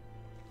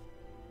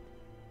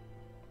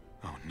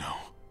 Oh no.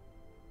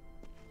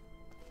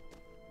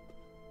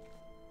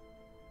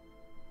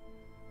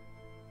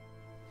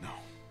 No.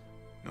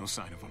 No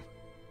sign of them.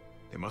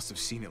 They must have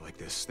seen it like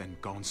this, then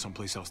gone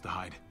someplace else to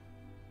hide.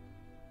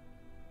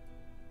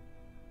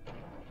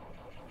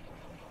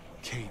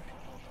 Kate.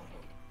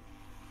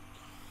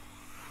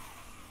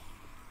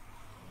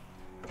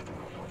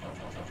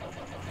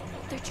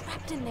 They're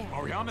trapped in there.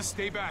 Mariana,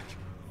 stay back.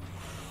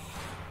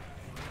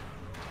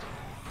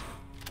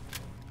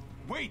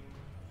 Wait!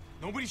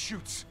 Nobody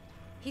shoots.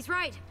 He's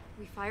right.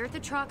 We fire at the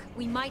truck,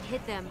 we might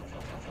hit them.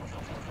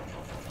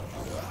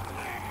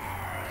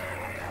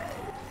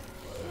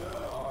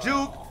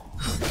 Juke.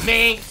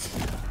 Me.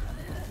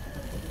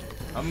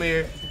 I'm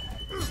here.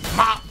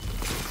 Mop.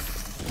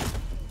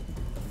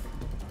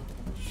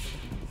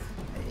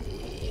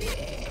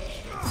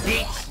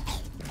 Bitch.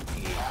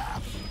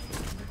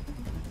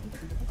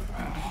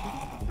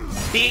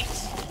 Bitch.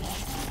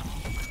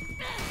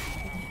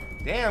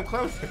 Damn,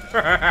 close.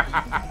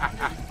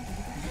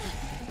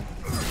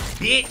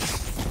 Bitch.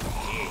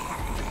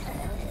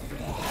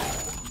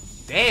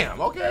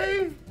 Damn,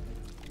 okay.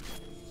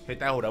 Hit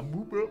that with a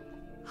boop up.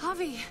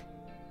 Javi,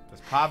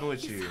 What's poppin'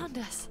 with you you? found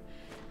us.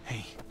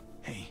 Hey,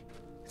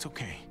 it's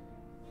okay.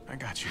 I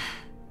got you.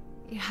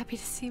 You happy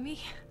to see me?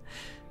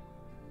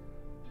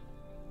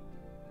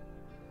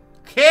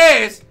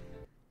 Kiss?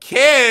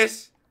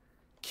 Kiss?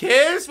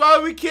 Kiss? Why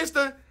would we kiss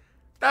the...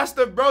 That's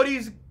the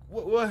Brody's...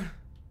 What?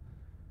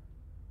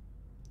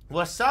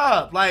 What's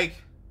up? Like...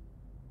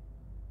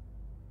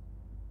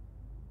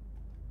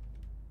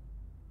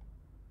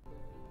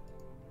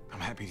 I'm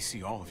happy to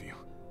see all of you.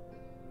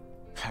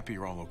 Happy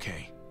you're all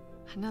okay.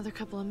 Another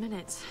couple of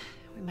minutes.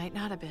 We might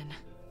not have been.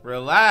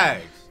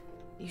 Relax.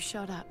 You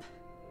showed up.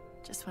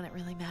 Just when it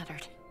really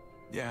mattered.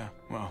 Yeah,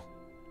 well,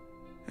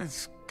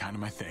 that's kind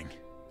of my thing.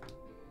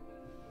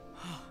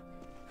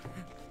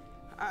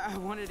 I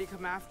wanted to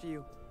come after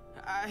you.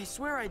 I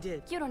swear I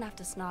did. You don't have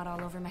to snot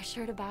all over my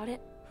shirt about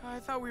it. I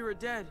thought we were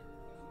dead.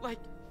 Like,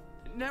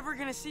 never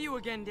gonna see you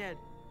again dead.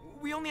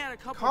 We only had a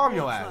couple Calm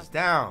your bullets ass left.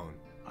 down.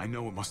 I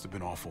know it must have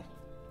been awful,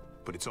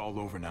 but it's all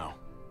over now.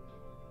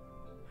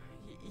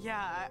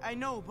 Yeah, I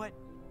know, but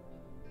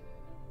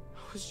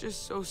I was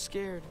just so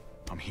scared.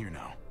 I'm here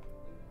now.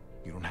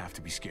 You don't have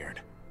to be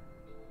scared.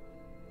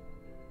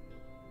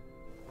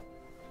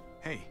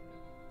 Hey,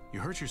 you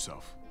hurt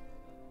yourself.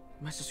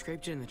 Must have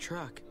scraped it in the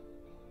truck.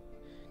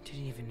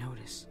 Didn't even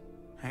notice.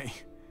 Hey,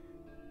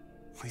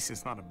 at least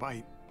it's not a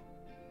bite.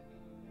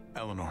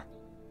 Eleanor,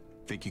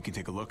 think you can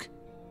take a look?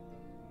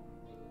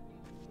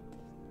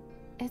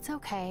 It's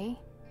okay.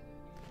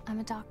 I'm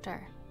a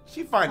doctor.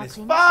 She fine I'll as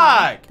clean it up,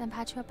 fuck. then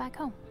patch you up back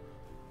home.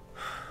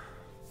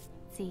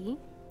 See?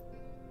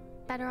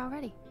 Better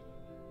already.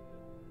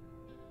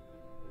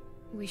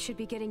 We should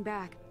be getting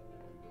back.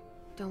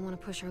 Don't want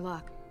to push our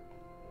luck.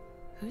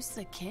 Who's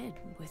the kid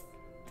with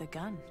the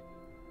gun?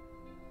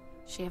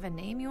 She have a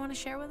name you want to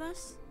share with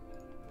us?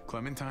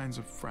 Clementine's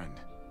a friend.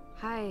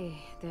 Hi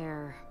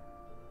there.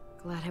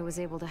 Glad I was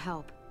able to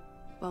help.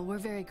 Well, we're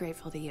very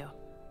grateful to you.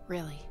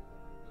 Really.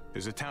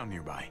 There's a town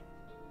nearby.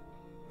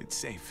 It's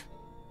safe.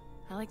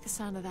 I like the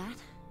sound of that.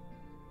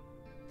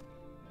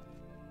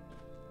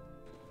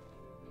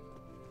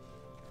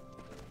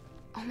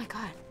 Oh my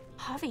god.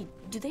 Javi,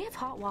 do they have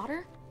hot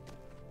water?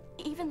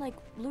 Even like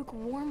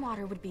lukewarm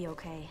water would be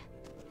okay.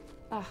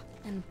 Ah,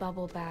 and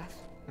bubble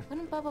bath.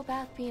 Wouldn't bubble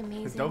bath be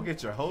amazing? Don't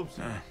get your hopes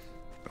up.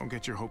 Don't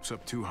get your hopes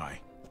up too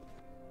high.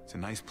 It's a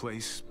nice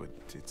place, but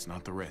it's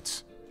not the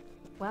Ritz.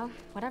 Well,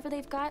 whatever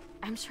they've got,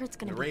 I'm sure it's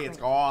gonna The be Ritz great.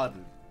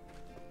 Garden.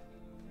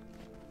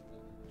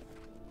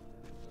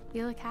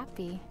 You look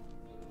happy.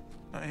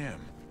 I am.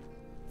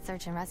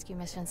 Search and rescue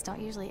missions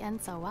don't usually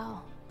end so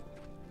well.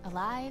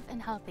 Alive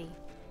and healthy.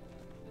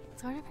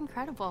 Sort of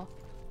incredible.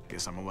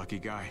 Guess I'm a lucky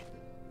guy.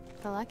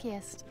 The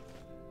luckiest.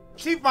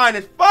 She fine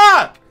as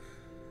fuck.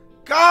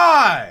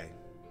 God.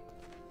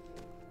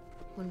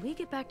 When we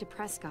get back to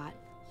Prescott,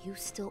 you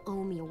still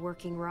owe me a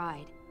working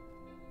ride.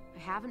 I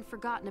haven't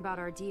forgotten about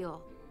our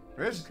deal.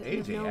 Where's Couldn't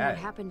have AJ known at? what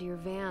happened to your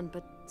van,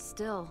 but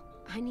still,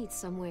 I need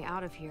some way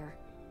out of here.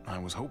 I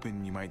was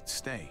hoping you might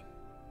stay.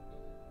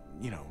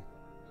 You know,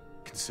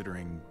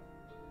 considering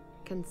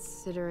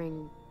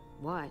Considering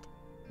what?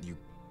 you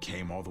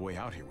came all the way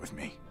out here with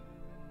me.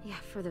 Yeah,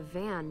 for the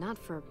van, not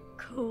for...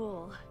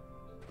 Cool.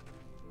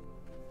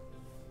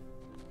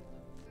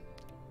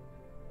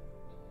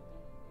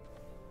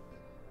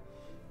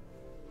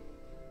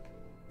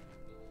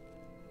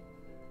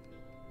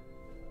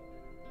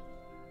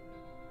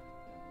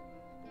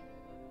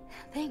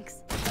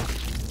 Thanks.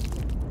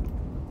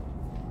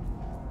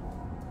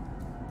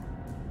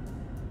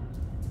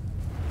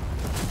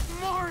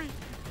 Mari!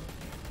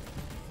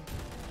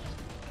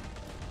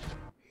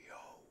 Yo,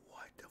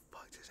 what the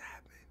fuck just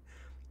happened?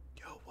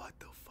 Yo, what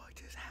the fuck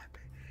just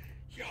happened?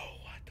 Yo,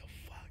 what the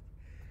fuck?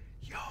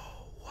 Yo,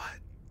 what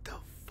the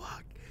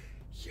fuck?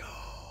 Yo.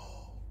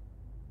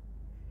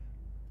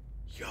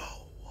 Yo,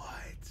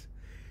 what?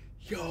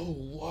 Yo,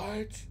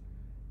 what?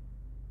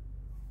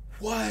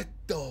 What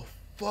the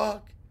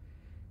fuck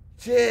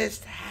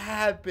just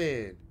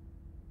happened?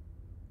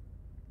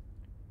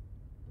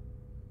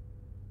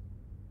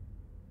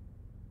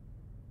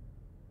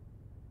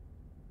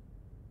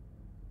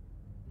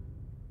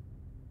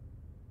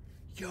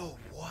 Yo,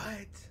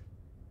 what?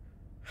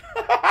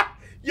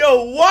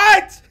 Yo,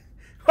 what?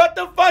 What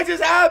the fuck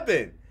just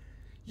happened?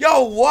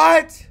 Yo,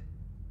 what?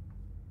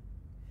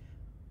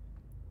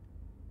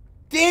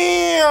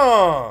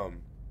 Damn!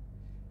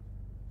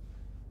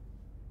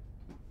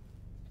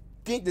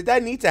 Did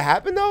that need to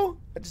happen though?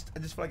 I just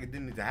feel like it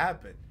didn't need to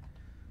happen.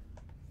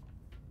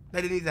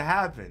 That didn't need to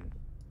happen.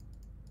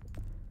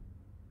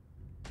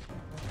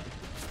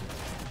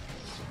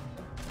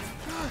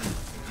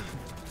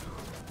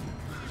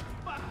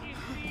 Fucking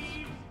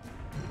thieves!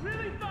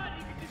 Really thought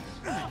you could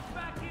just walk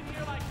back in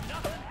here like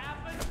nothing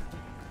happened?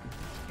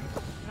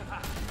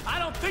 I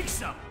don't think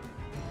so!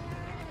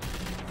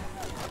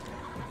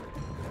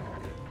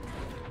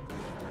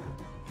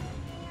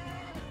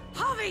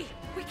 Javi!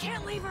 We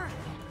can't leave her!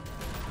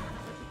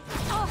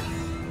 Oh,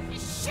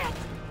 shit!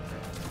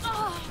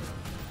 Oh!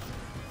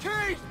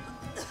 Kate!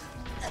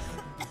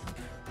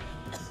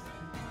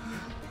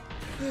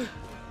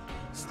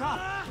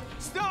 Stop!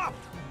 Stop!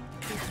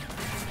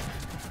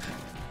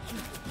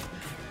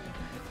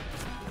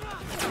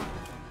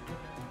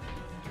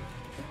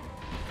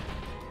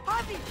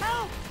 Javi,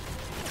 help!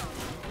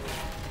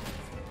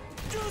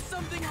 Do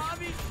something,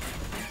 Javi!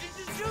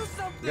 Just do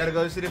something! You gotta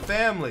go see the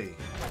family.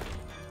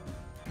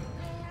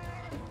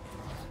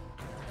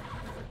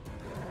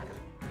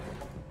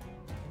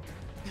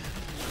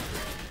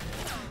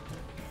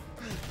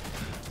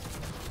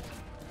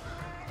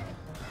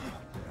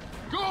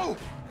 Go!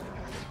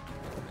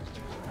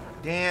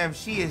 Damn,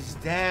 she is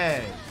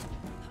dead.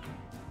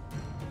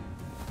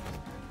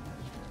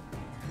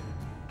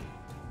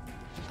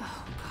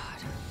 Oh,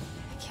 God.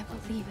 I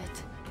can't believe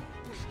it.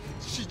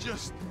 She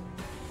just...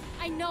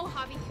 I know,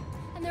 Javi.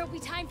 and there will be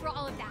time for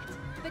all of that.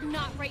 But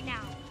not right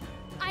now.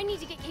 I need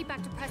to get Kate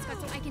back to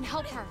Prescott so I can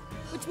help her,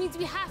 which means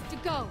we have to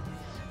go.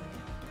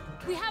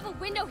 We have a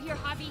window here,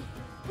 Javi.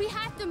 We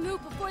have to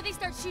move before they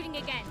start shooting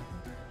again.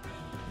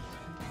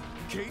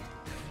 Kate,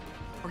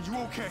 are you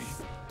okay?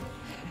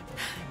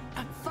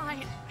 I'm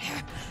fine.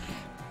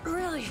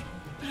 Really?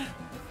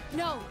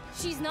 No,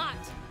 she's not.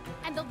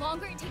 And the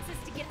longer it takes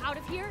us to get out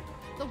of here,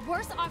 the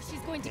worse off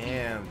she's going to be.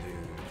 Damn, dude.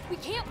 We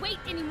can't wait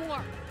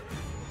anymore.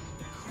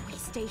 We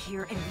stay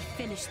here and we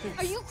finish this.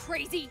 Are you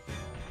crazy?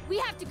 We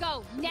have to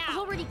go, now! I've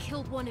already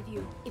killed one of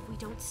you. If we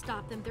don't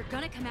stop them, they're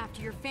gonna come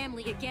after your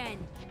family again.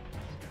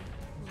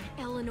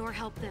 Let Eleanor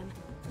help them.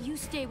 You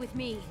stay with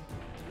me.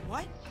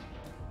 What?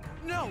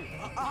 No,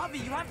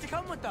 Javi, you have to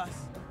come with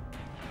us.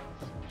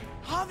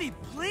 Javi,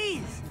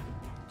 please!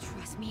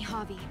 Trust me,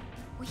 Javi.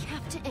 We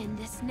have to end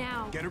this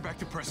now. Get her back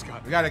to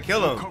Prescott. We gotta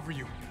kill him. We'll cover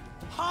you.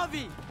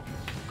 Javi!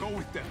 Go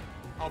with them.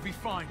 I'll be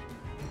fine.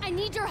 I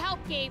need your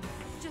help, Gabe.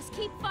 Just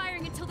keep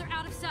firing until they're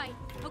out of sight,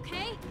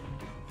 okay?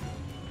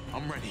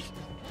 I'm ready.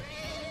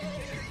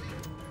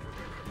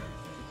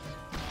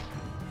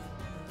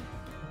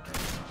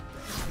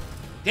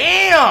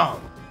 Damn!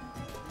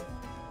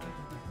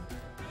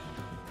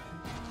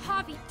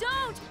 Javi,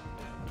 don't!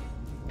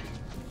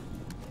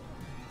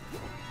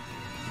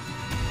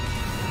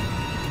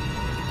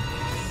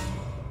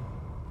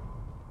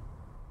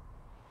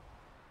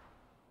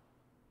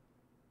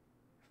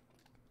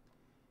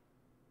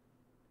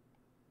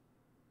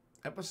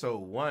 Episode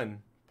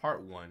 1,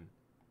 Part 1.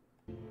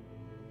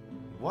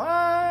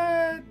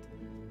 What?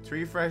 To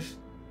refresh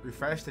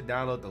to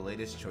download the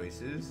latest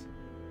choices.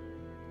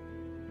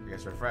 I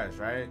guess refresh,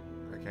 right?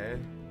 Okay.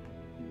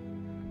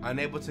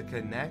 Unable to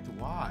connect.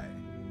 Why?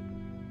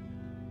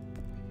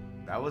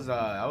 That was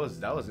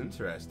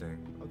interesting.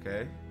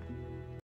 Okay.